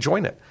anybody could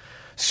join it.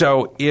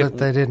 But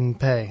they didn't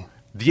pay.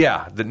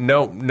 Yeah,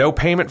 no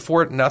payment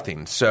for it,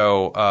 nothing.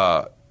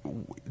 So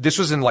this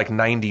was in like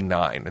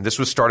 99, and this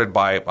was started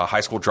by a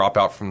college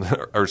dropout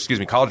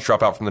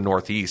from the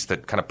Northeast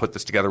that kind of put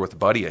this together with a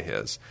buddy of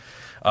his.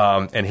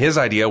 And his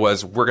idea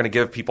was, we're going to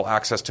give people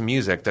access to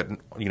music that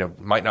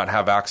might not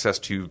have access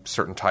to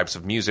certain types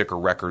of music or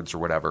records or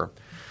whatever.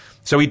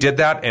 So he did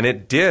that, and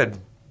it did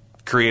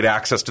create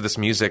access to this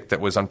music that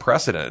was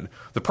unprecedented.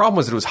 The problem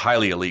was that it was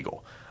highly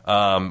illegal.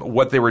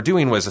 What they were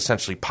doing was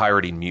essentially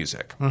pirating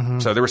music.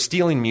 So they were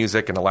stealing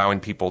music and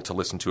allowing people to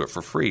listen to it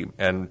for free.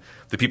 And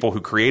the people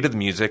who created the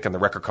music and the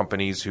record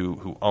companies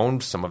who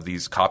owned some of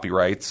these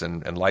copyrights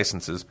and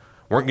licenses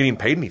weren't getting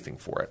paid anything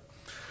for it.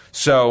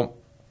 So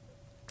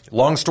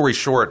long story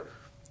short,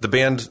 the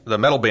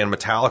metal band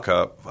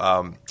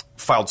Metallica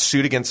filed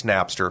suit against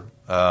Napster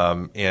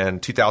in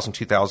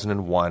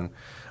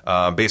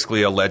 2000-2001,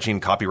 basically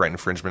alleging copyright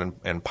infringement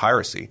and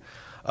piracy.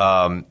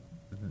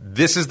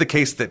 This is the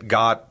case that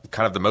got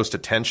kind of the most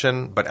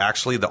attention, but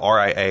actually the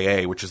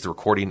RIAA, which is the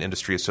Recording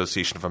Industry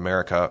Association of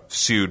America,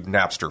 sued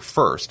Napster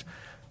first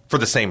for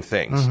the same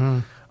things.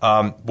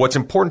 What's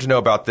important to know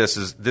about this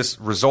is this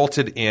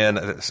resulted in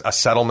a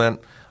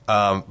settlement,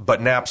 but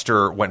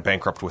Napster went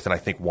bankrupt within, I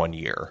think, 1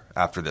 year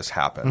after this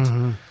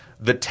happened.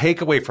 The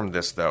takeaway from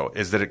this, though,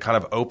 is that it kind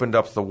of opened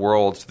up the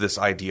world to this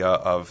idea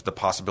of the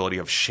possibility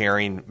of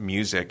sharing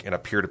music in a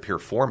peer-to-peer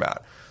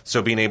format.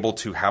 So being able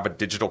to have a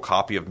digital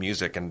copy of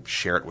music and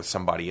share it with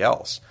somebody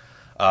else.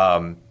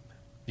 At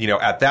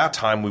that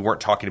time, we weren't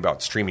talking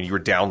about streaming. You were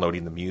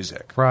downloading the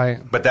music. Right.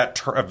 But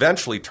that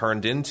eventually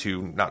turned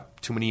into,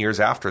 not too many years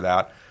after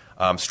that,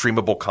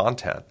 streamable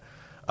content.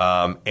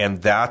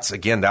 And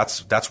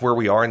that's where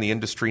we are in the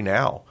industry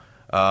now.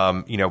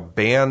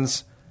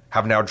 Bands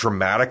have now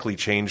dramatically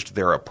changed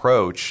their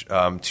approach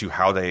to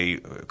how they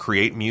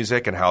create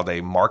music and how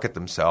they market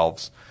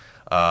themselves.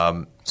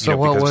 So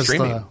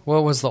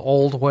what was the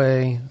old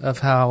way of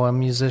how a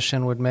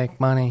musician would make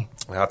money?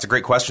 That's a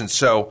great question.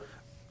 So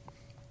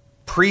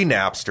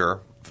pre-Napster,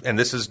 and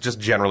this is just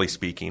generally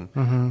speaking,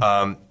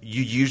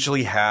 you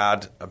usually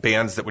had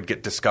bands that would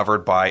get discovered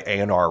by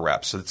A&R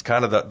reps. So it's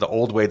kind of the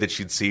old way that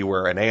you'd see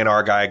where an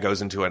A&R guy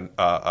goes into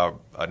a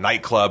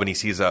nightclub and he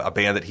sees a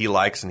band that he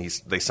likes and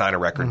they sign a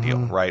record deal,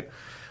 right?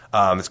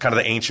 It's kind of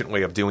the ancient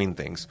way of doing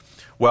things.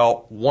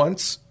 Well,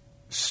 once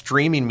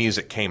streaming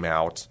music came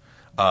out,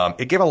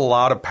 it gave a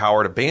lot of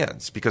power to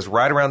bands because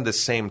right around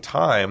this same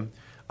time,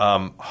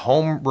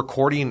 home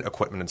recording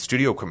equipment and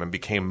studio equipment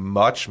became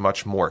much,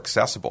 much more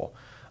accessible.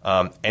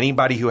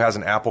 Anybody who has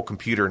an Apple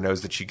computer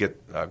knows that you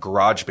get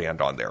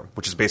GarageBand on there,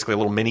 which is basically a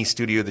little mini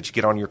studio that you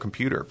get on your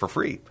computer for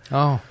free.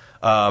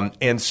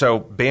 And so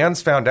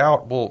bands found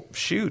out, well,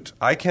 shoot,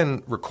 I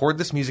can record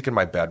this music in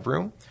my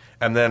bedroom,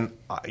 and then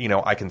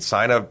I can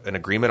sign an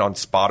agreement on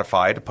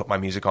Spotify to put my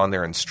music on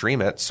there and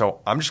stream it. So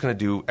I'm just going to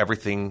do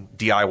everything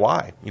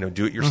DIY,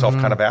 do it yourself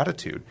kind of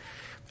attitude.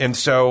 And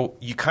so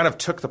you kind of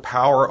took the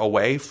power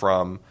away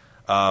from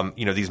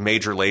these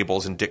major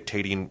labels and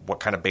dictating what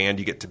kind of band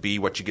you get to be,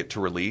 what you get to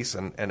release,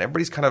 and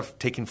everybody's kind of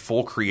taking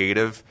full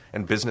creative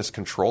and business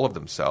control of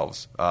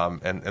themselves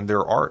and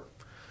their art.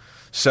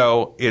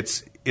 So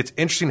it's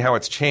interesting how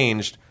it's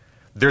changed.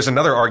 There's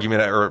another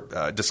argument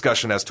or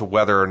discussion as to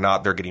whether or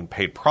not they're getting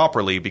paid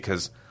properly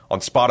because on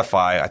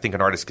Spotify, I think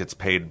an artist gets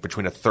paid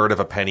between a third of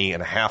a penny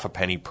and a half a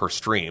penny per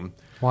stream.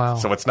 Wow.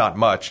 So it's not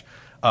much.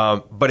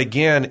 But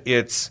again,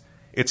 it's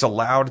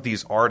allowed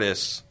these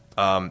artists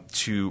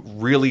to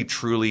really,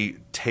 truly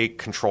take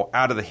control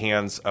out of the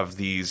hands of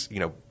these,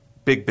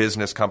 big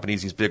business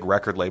companies, these big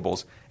record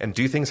labels, and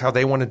do things how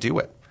they want to do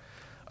it.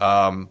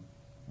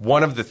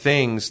 one of the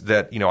things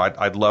that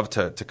I'd love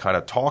to kind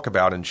of talk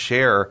about and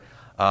share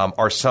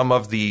are some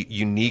of the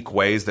unique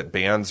ways that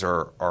bands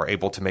are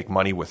able to make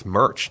money with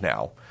merch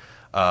now.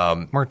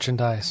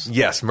 Merchandise.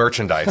 Yes,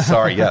 merchandise.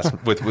 Sorry, yes,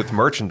 with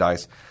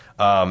merchandise.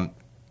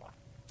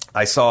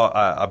 I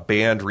saw a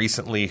band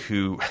recently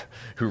who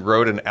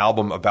wrote an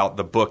album about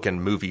the book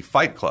and movie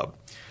Fight Club.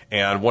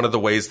 And one of the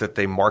ways that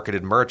they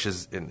marketed merch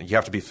is, and you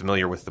have to be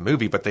familiar with the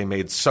movie, but they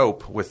made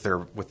soap with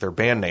their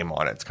band name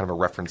on it. It's kind of a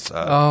reference to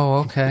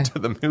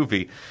the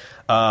movie.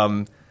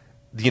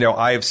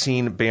 I have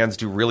seen bands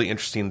do really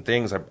interesting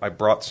things. I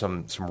brought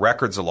some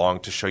records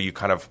along to show you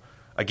kind of,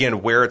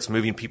 again, where it's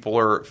moving. People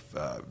are,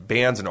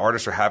 bands and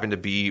artists are having to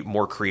be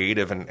more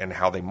creative in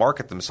how they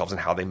market themselves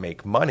and how they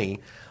make money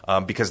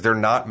because they're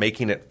not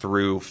making it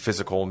through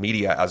physical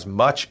media as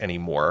much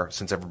anymore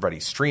since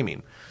everybody's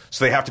streaming.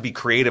 So they have to be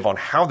creative on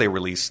how they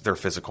release their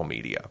physical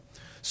media.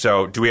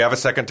 So do we have a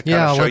second to kind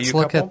of show you a couple?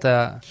 Yeah, let's look at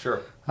that.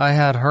 Sure. I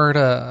had heard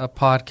a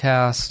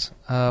podcast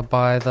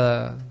by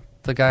the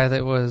guy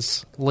that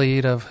was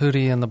lead of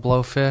Hootie and the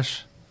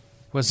Blowfish.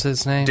 Was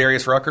his name?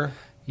 Darius Rucker?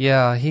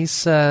 Yeah, he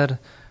said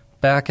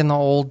back in the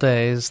old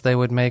days they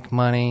would make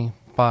money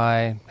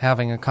by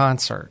having a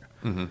concert.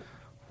 Mm-hmm.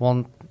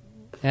 Well,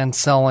 and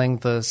selling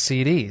the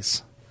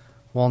CDs.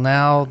 Well,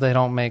 now they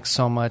don't make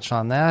so much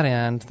on that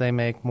end. They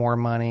make more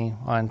money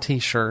on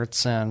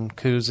T-shirts and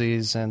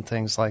koozies and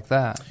things like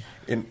that.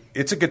 And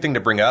it's a good thing to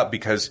bring up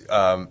because,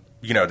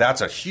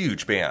 that's a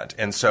huge band.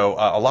 And so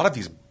a lot of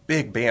these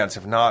big bands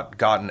have not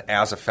gotten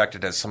as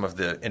affected as some of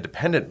the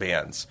independent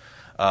bands.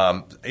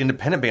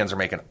 Independent bands are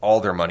making all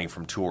their money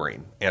from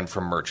touring and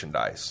from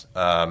merchandise.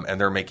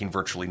 And they're making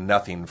virtually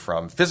nothing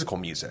from physical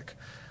music.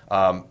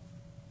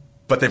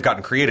 But they've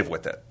gotten creative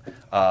with it.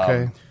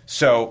 Okay.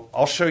 So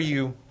I'll show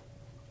you.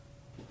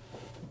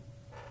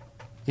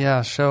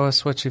 Yeah, show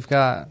us what you've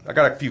got. I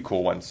got a few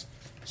cool ones.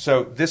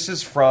 So this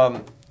is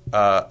from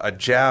a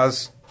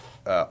jazz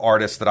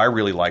artist that I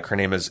really like. Her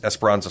name is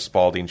Esperanza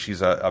Spalding.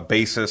 She's a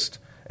bassist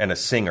and a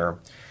singer.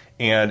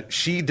 And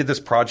she did this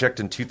project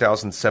in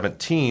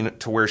 2017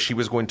 to where she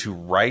was going to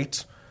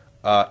write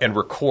and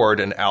record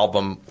an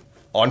album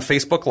on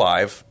Facebook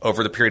Live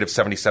over the period of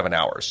 77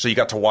 hours. So you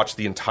got to watch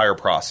the entire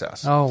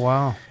process. Oh,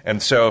 wow.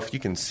 And so if you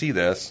can see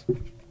this...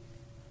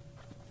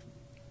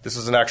 This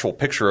is an actual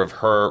picture of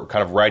her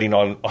kind of writing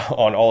on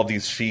all of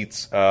these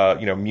sheets,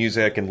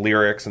 music and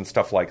lyrics and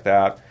stuff like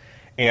that.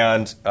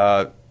 And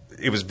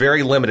it was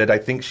very limited. I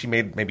think she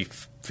made maybe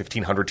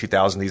 1,500,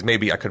 2,000 of these.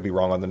 Maybe I could be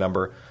wrong on the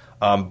number.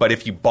 But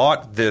if you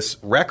bought this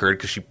record,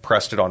 because she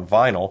pressed it on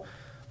vinyl,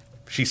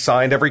 she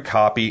signed every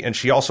copy, and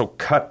she also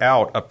cut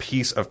out a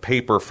piece of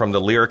paper from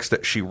the lyrics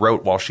that she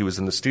wrote while she was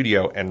in the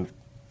studio and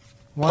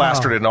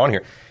plastered it on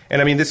here.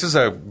 And I mean, this is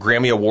a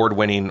Grammy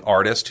Award-winning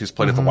artist who's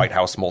played at the White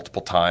House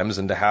multiple times,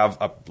 and to have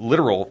a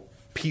literal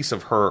piece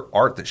of her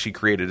art that she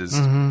created is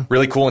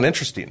really cool and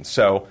interesting.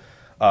 So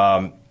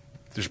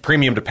there's a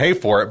premium to pay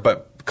for it,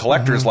 but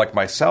collectors like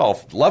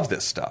myself love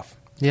this stuff.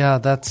 Yeah,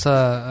 that's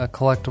a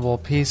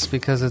collectible piece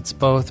because it's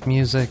both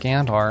music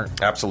and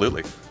art.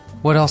 Absolutely.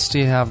 What else do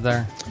you have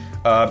there?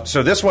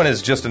 So this one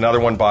is just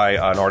another one by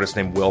an artist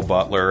named Will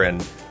Butler,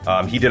 and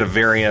he did a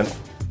variant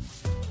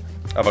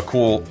of a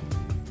cool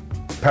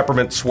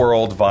peppermint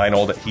swirled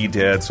vinyl that he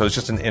did. So it's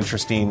just an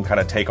interesting kind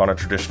of take on a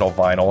traditional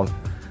vinyl. And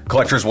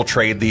collectors will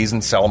trade these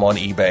and sell them on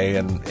eBay,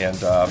 and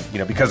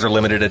because they're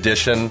limited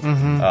edition,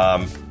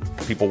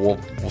 people will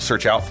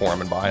search out for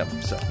them and buy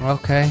them. So.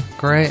 Okay,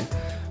 great.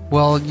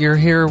 Well, you're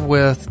here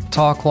with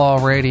Talk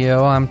Law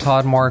Radio. I'm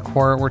Todd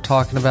Marquardt. We're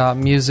talking about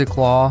music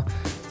law,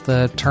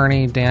 the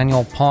attorney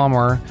Daniel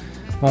Palmer.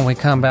 When we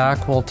come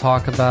back, we'll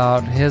talk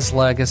about his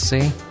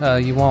legacy.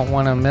 You won't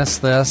want to miss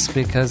this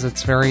because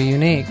it's very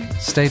unique.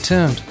 Stay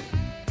tuned.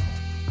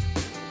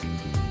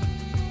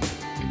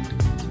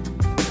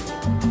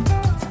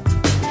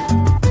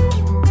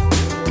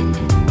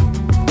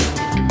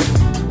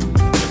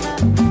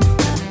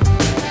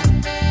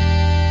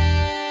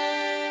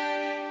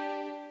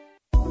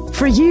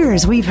 For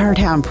years, we've heard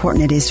how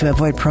important it is to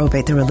avoid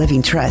probate through a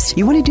living trust.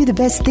 You want to do the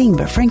best thing,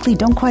 but frankly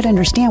don't quite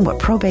understand what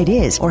probate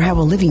is or how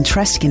a living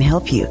trust can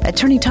help you.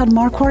 Attorney Todd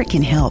Marquardt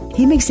can help.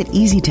 He makes it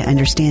easy to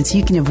understand so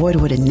you can avoid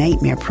what a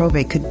nightmare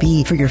probate could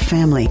be for your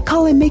family.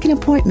 Call and make an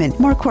appointment.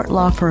 Marquardt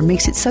Law Firm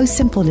makes it so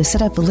simple to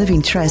set up a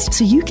living trust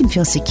so you can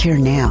feel secure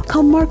now.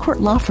 Call Marquardt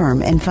Law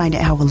Firm and find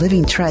out how a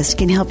living trust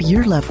can help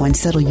your loved one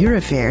settle your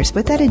affairs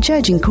without a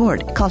judge in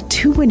court. Call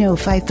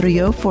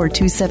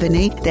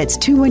 210-530-4278. That's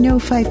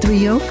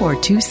 210-530-4278.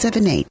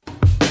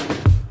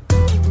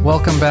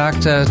 Welcome back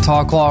to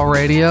Talk Law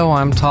Radio.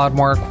 I'm Todd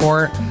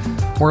Marquardt.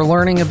 We're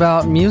learning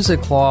about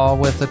music law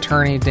with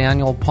attorney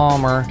Daniel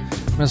Palmer.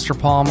 Mr.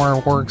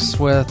 Palmer works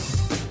with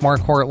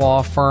Marquardt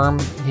Law Firm.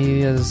 He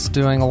is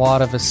doing a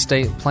lot of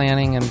estate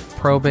planning and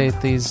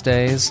probate these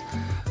days.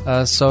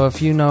 So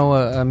if you know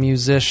a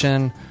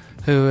musician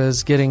who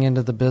is getting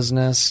into the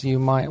business, you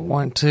might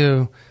want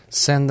to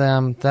send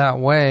them that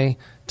way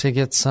to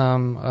get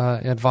some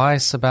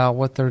advice about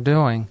what they're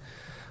doing.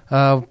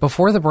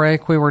 Before the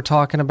break, we were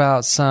talking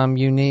about some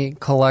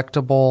unique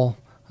collectible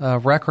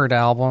record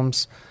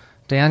albums.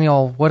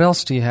 Daniel, what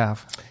else do you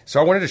have?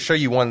 So I wanted to show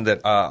you one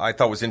that I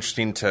thought was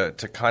interesting to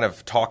kind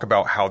of talk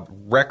about how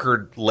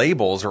record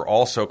labels are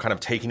also kind of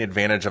taking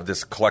advantage of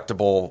this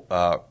collectible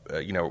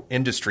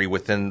industry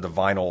within the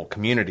vinyl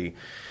community.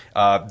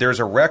 There's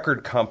a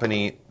record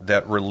company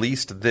that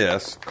released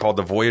this called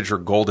the Voyager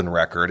Golden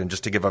Record, and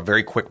just to give a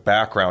very quick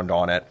background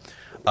on it,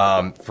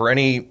 for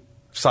any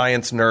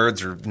science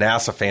nerds or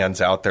NASA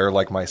fans out there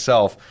like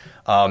myself,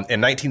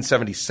 in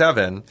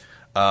 1977,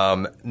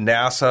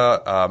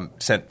 NASA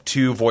sent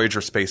 2 Voyager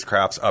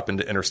spacecrafts up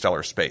into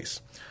interstellar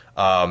space.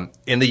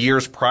 In the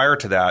years prior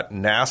to that,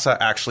 NASA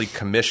actually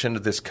commissioned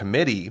this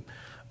committee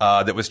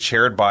that was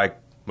chaired by,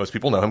 most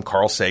people know him,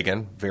 Carl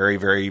Sagan, very,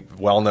 very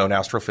well-known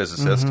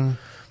astrophysicist,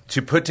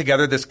 to put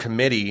together this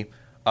committee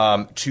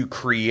to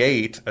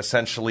create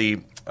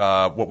essentially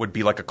what would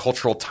be like a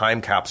cultural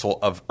time capsule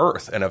of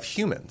Earth and of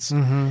humans.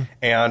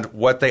 And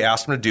what they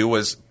asked him to do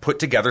was put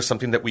together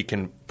something that we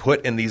can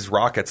put in these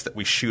rockets that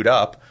we shoot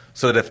up,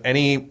 so that if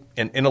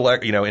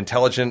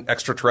intelligent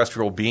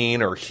extraterrestrial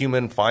being or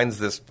human finds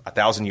this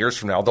 1,000 years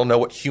from now, they'll know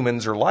what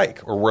humans are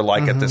like or were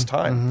like at this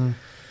time.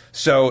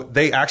 So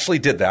they actually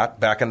did that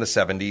back in the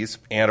 70s,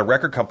 and a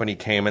record company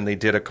came and they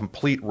did a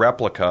complete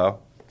replica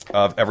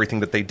of everything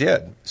that they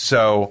did.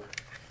 So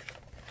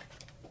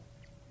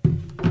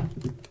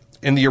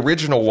in the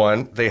original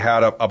one, they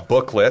had a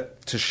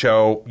booklet to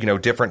show,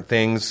 different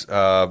things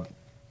that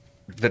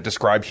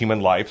describe human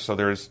life. So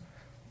there's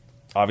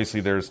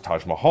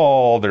Taj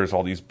Mahal, there's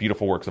all these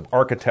beautiful works of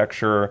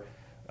architecture,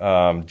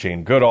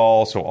 Jane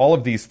Goodall, so all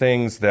of these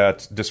things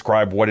that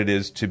describe what it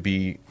is to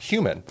be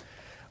human.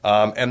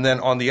 And then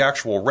on the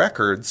actual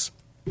records,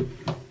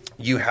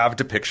 you have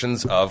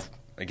depictions of,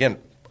 again,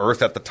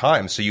 Earth at the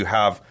time. So you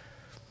have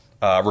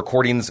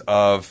recordings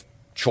of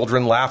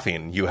children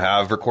laughing. You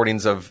have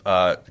recordings of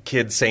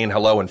kids saying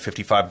hello in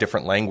 55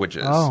 different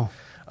languages.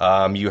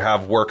 You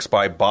have works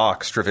by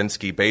Bach,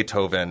 Stravinsky,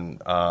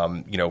 Beethoven,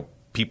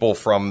 people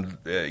from,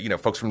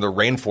 folks from the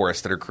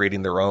rainforest that are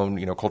creating their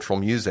own, cultural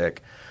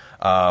music.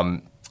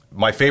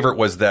 My favorite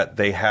was that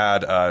they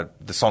had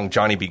the song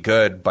Johnny Be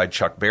Good by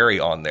Chuck Berry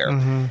on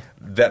there.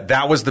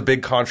 That was the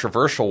big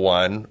controversial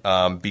one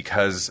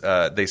because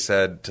they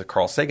said to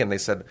Carl Sagan,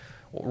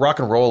 well, rock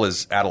and roll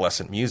is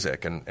adolescent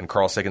music. And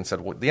Carl Sagan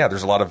said, well, yeah,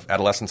 there's a lot of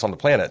adolescents on the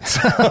planet,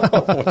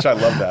 which I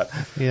love that.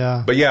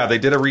 Yeah. But yeah, they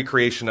did a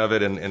recreation of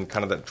it in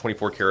kind of that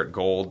 24 karat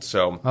gold.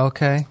 So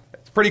okay.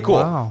 Pretty cool.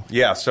 Wow.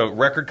 Yeah, so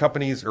record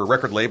companies or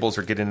record labels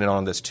are getting in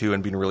on this too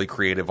and being really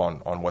creative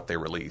on what they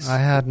release. I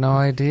had no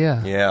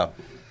idea. Yeah.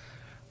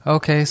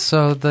 Okay,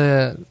 so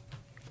the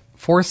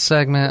 4th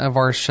segment of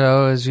our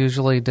show is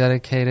usually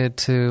dedicated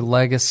to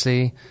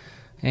legacy,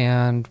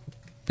 and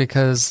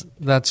because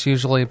that's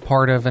usually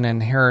part of an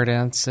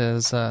inheritance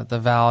is the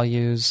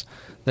values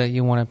that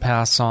you want to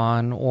pass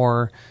on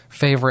or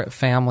favorite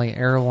family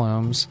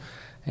heirlooms.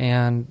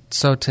 And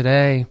so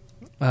today,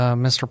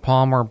 Mr.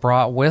 Palmer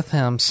brought with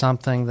him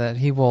something that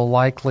he will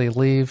likely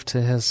leave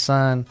to his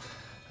son,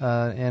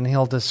 and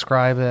he'll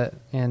describe it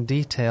in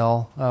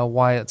detail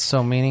why it's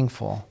so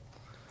meaningful.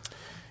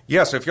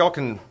 Yeah, so if y'all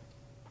can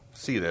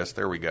see this,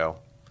 there we go.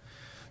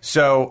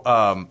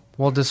 So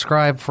we'll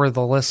describe for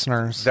the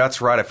listeners. That's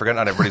right. I forgot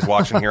not everybody's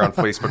watching here on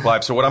Facebook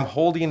Live. So what I'm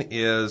holding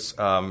is,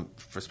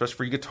 especially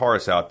for you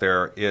guitarists out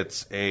there,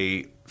 it's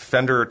a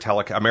Fender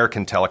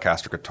American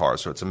Telecaster guitar.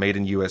 So it's a made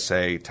in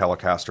USA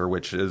Telecaster,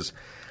 which is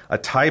a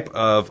type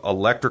of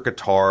electric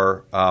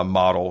guitar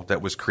model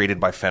that was created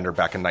by Fender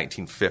back in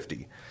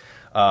 1950.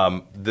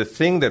 The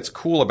thing that's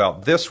cool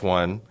about this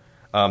one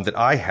that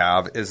I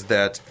have is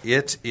that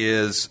it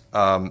is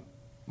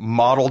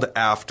modeled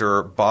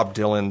after Bob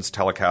Dylan's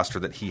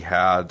Telecaster that he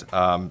had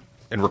and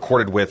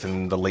recorded with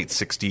in the late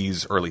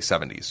 60s, early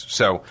 70s.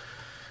 So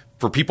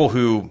for people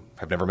who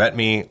have never met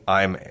me,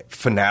 I'm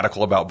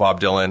fanatical about Bob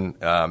Dylan.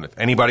 If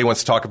anybody wants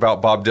to talk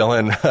about Bob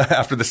Dylan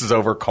after this is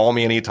over, call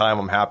me anytime.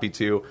 I'm happy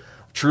to.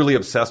 Truly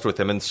obsessed with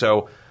him. And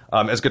so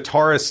as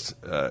guitarists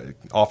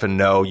often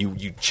know,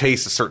 you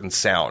chase a certain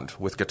sound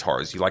with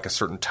guitars. You like a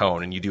certain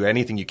tone, and you do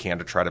anything you can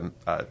to try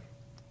to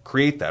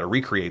create that or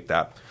recreate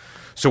that.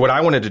 So what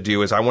I wanted to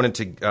do is I wanted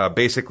to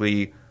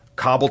basically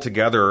cobble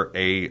together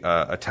a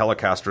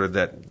Telecaster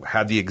that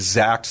had the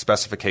exact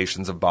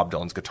specifications of Bob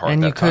Dylan's guitar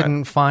and at that you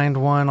couldn't time. find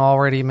one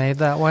already made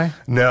that way?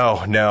 No.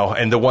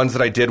 And the ones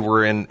that I did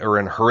were in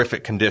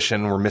horrific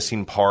condition, were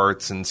missing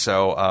parts. And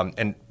so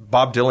and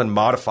Bob Dylan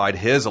modified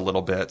his a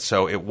little bit,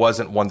 so it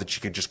wasn't one that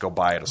you could just go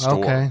buy at a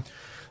store. Okay.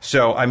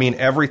 So, I mean,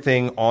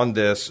 everything on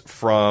this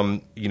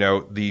from,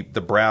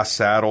 the brass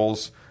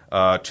saddles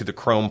to the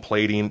chrome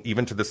plating,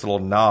 even to this little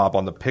knob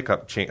on the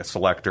pickup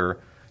selector,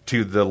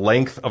 to the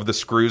length of the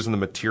screws and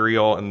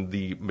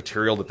the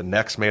material that the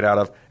neck's made out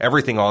of,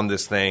 everything on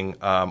this thing,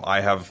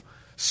 I have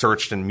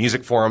searched in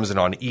music forums and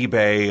on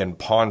eBay and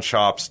pawn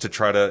shops to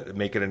try to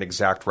make it an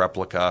exact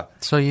replica.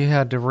 So you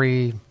had to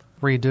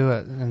redo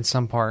it in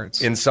some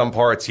parts. In some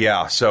parts,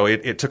 yeah. So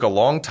it took a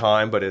long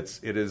time, but it's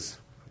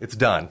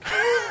done.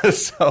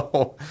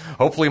 So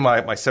hopefully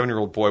my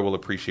 7-year-old boy will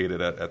appreciate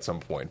it at some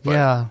point. But.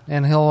 Yeah,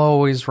 and he'll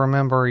always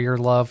remember your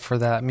love for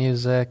that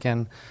music.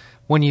 And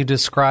when you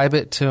describe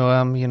it to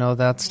him,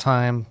 that's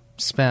time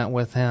spent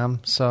with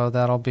him. So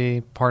that'll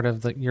be part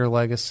of your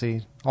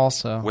legacy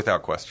also.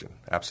 Without question.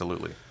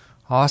 Absolutely.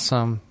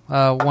 Awesome.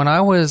 When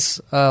I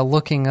was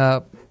looking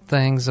up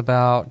things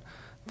about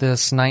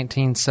this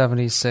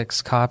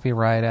 1976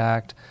 Copyright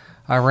Act,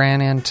 I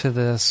ran into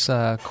this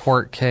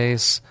court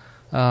case,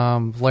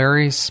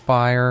 Larry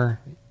Spire,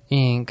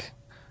 Inc.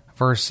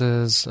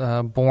 versus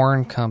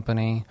Bourne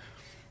Company.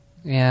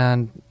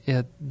 And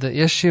the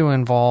issue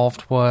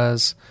involved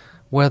was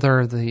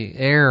whether the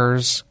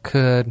heirs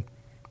could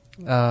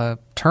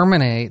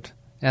terminate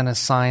an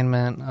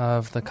assignment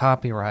of the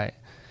copyright.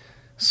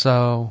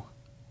 So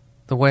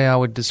the way I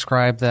would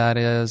describe that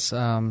is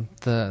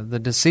the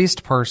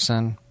deceased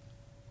person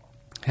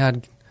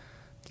had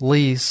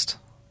leased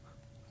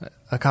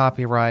a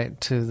copyright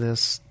to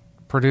this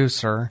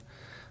producer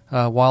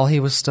while he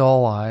was still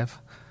alive,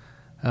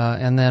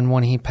 and then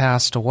when he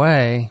passed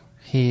away,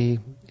 he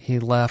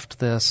left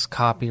this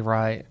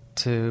copyright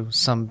to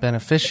some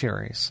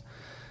beneficiaries,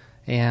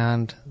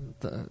 and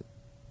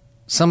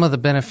some of the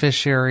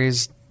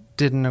beneficiaries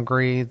didn't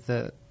agree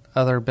that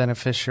other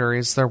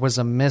beneficiaries. There was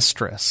a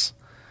mistress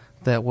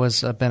that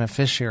was a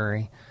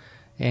beneficiary,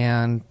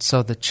 and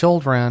so the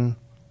children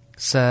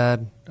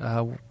said,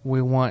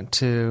 we want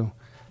to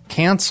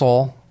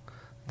cancel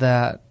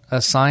that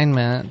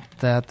assignment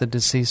that the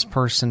deceased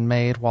person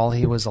made while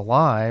he was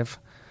alive,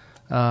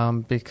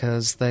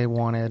 because they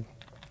wanted,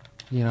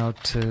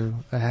 to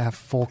have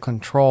full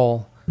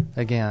control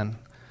again.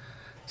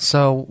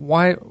 So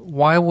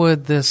why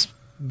would this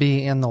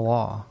be in the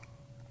law?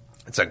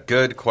 It's a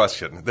good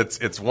question.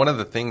 It's one of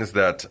the things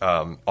that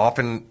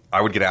often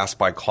I would get asked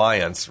by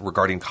clients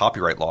regarding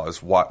copyright law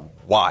is why?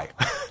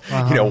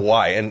 Uh-huh.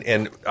 Why?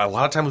 And a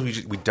lot of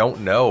times we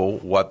don't know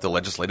what the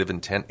legislative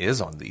intent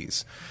is on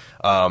these.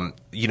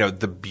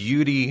 The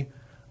beauty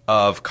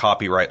of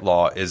copyright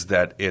law is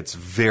that it's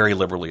very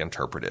liberally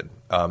interpreted.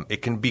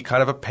 It can be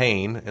kind of a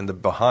pain in the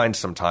behind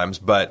sometimes,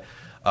 but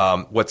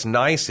what's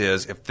nice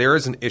is if there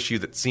is an issue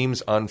that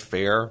seems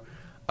unfair,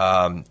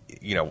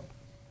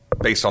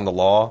 based on the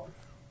law,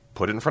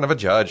 put it in front of a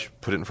judge,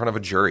 put it in front of a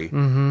jury.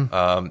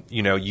 Mm-hmm.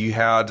 You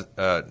had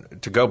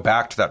to go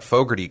back to that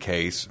Fogarty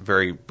case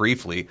very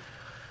briefly.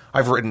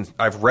 I've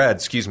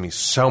read,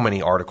 so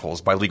many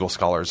articles by legal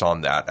scholars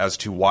on that as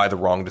to why the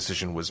wrong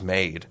decision was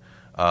made,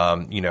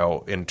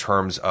 in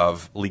terms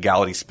of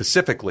legality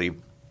specifically.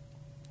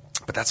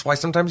 But that's why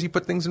sometimes you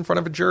put things in front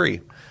of a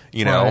jury.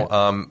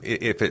 Right.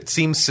 If it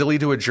seems silly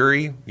to a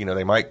jury,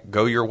 they might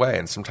go your way.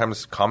 And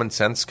sometimes common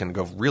sense can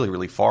go really,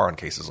 really far on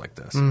cases like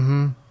this.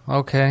 Mm-hmm.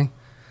 Okay.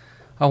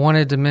 I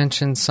wanted to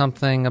mention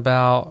something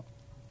about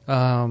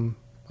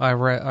I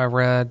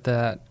read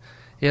that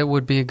it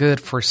would be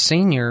good for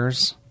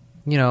seniors,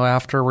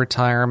 after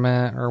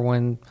retirement or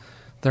when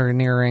they're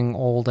nearing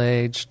old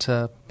age,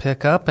 to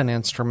pick up an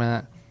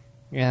instrument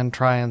and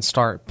try and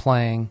start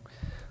playing.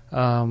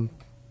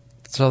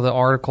 So the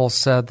article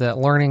said that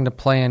learning to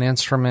play an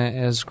instrument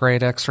is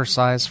great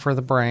exercise for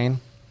the brain.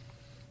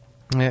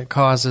 It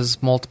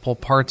causes multiple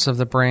parts of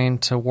the brain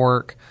to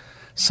work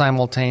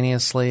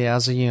simultaneously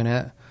as a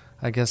unit.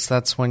 I guess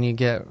that's when you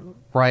get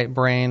right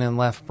brain and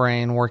left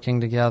brain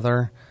working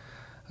together.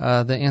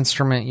 The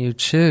instrument you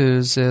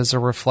choose is a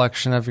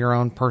reflection of your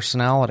own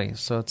personality,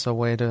 so it's a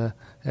way to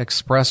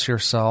express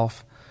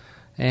yourself,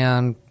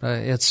 and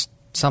it's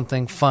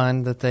something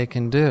fun that they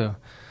can do.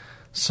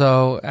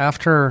 So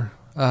after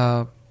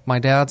my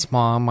dad's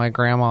mom, my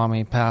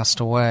grandmommy, passed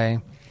away,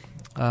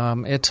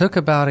 it took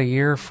about a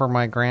year for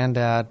my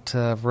granddad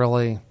to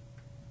really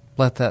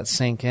let that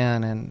sink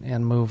in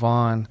and move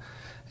on.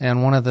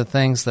 And one of the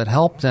things that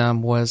helped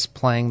him was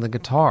playing the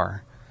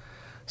guitar.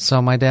 So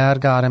my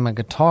dad got him a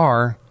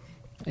guitar,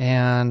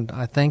 and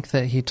I think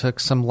that he took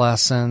some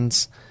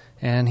lessons,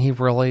 and he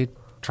really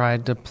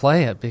tried to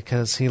play it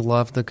because he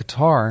loved the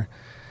guitar.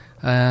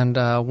 And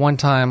one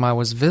time I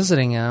was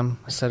visiting him,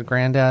 I said,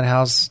 "Granddad,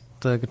 how's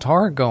the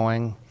guitar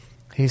going?"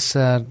 He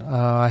said,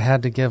 "I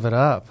had to give it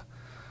up."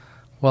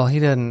 Well, he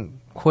didn't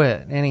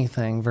quit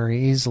anything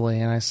very easily,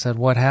 and I said,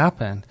 "What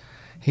happened?"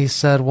 He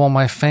said, "Well,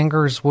 my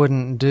fingers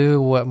wouldn't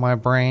do what my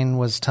brain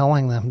was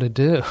telling them to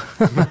do."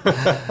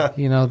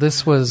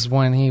 This was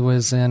when he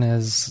was in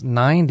his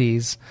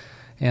 90s,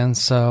 and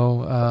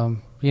so,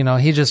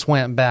 he just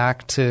went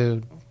back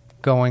to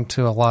going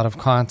to a lot of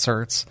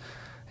concerts,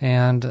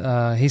 and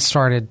he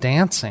started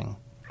dancing,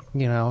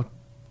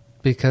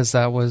 because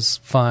that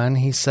was fun.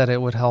 He said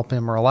it would help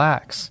him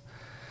relax.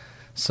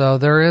 So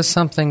there is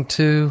something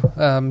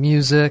to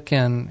music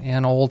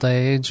and old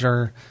age,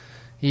 or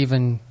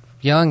even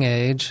young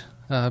age,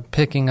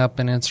 picking up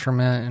an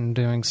instrument and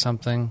doing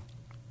something.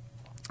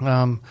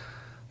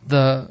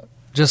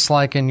 Just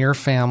like in your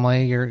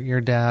family, your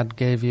dad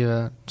gave you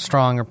a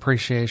strong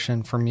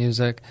appreciation for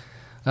music.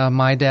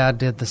 My dad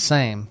did the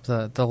same.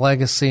 The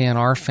legacy in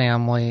our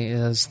family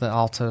is the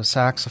alto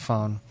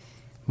saxophone.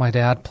 My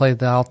dad played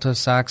the alto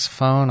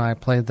saxophone. I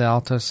played the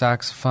alto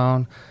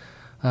saxophone.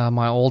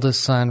 My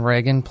oldest son,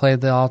 Reagan,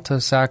 played the alto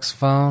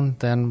saxophone.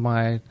 Then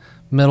my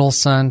middle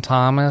son,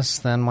 Thomas.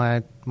 Then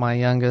my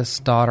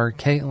youngest daughter,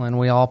 Caitlin.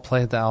 We all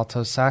played the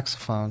alto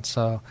saxophone.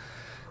 So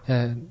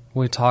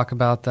we talk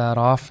about that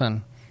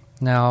often.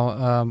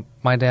 Now,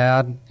 my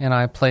dad and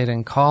I played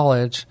in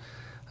college.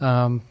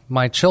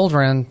 My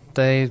children,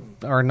 they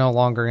are no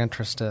longer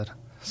interested.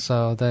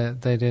 So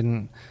they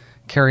didn't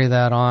carry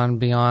that on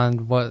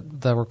beyond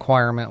what the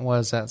requirement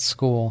was at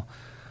school.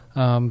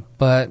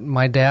 But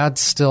my dad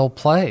still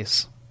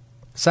plays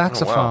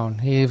saxophone. Oh,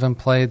 wow. He even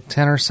played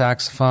tenor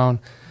saxophone,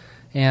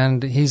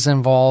 and he's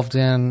involved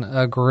in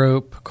a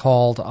group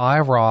called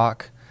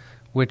iRock,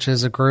 which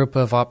is a group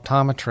of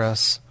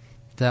optometrists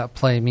that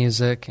play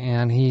music,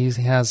 and he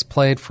has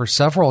played for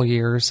several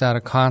years at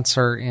a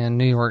concert in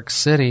New York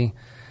City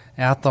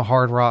at the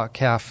Hard Rock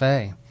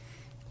Cafe.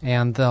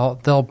 And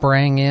they'll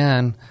bring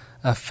in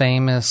a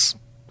famous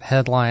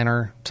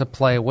headliner to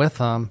play with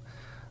them.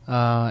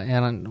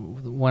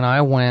 And when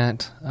I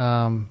went,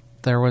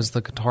 there was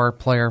the guitar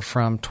player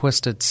from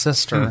Twisted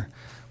Sister,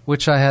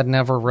 which I had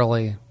never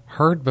really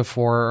heard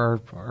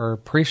before or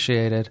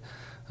appreciated,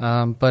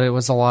 but it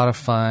was a lot of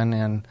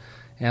fun.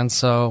 And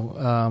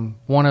so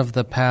one of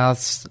the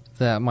paths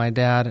that my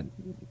dad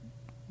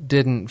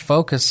didn't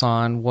focus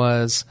on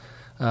was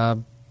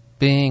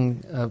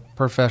being a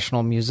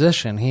professional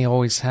musician. He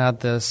always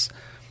had this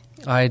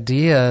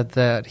idea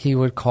that he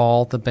would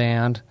call the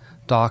band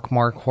Doc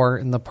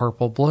Marquardt and the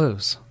Purple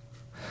Blues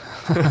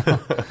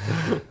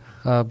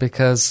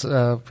because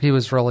he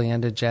was really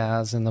into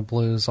jazz and the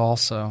blues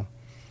also.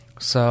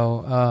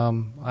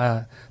 So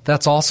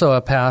that's also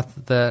a path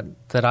that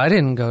I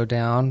didn't go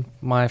down.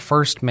 My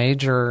first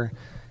major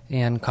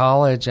in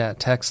college at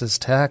Texas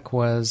Tech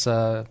was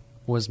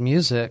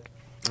music.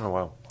 Oh,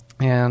 wow.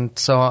 And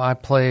so I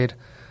played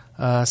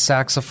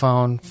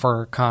saxophone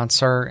for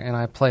concert, and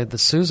I played the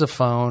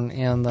sousaphone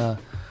in the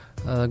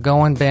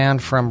going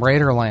band from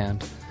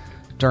Raiderland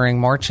during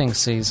marching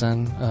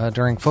season,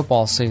 during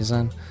football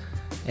season.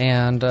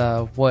 And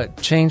what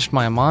changed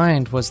my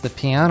mind was the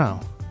piano.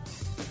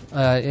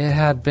 It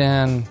had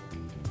been,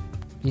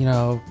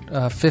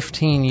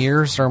 15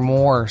 years or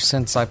more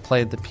since I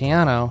played the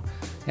piano,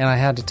 and I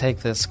had to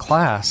take this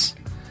class.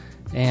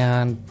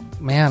 And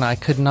man, I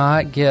could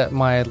not get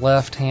my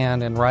left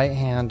hand and right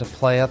hand to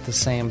play at the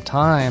same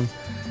time.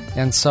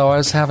 And so I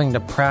was having to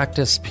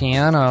practice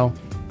piano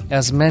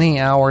as many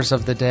hours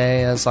of the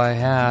day as I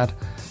had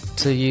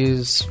to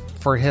use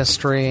for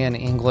history and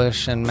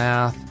English and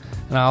math.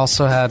 And I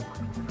also had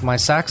my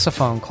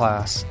saxophone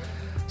class.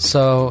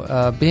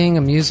 So being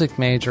a music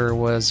major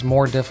was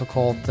more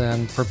difficult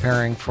than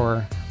preparing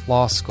for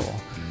law school.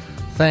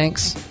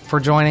 Thanks for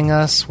joining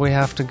us. We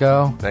have to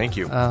go. Thank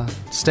you.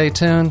 Stay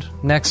tuned.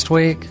 Next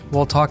week,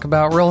 we'll talk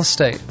about real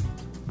estate.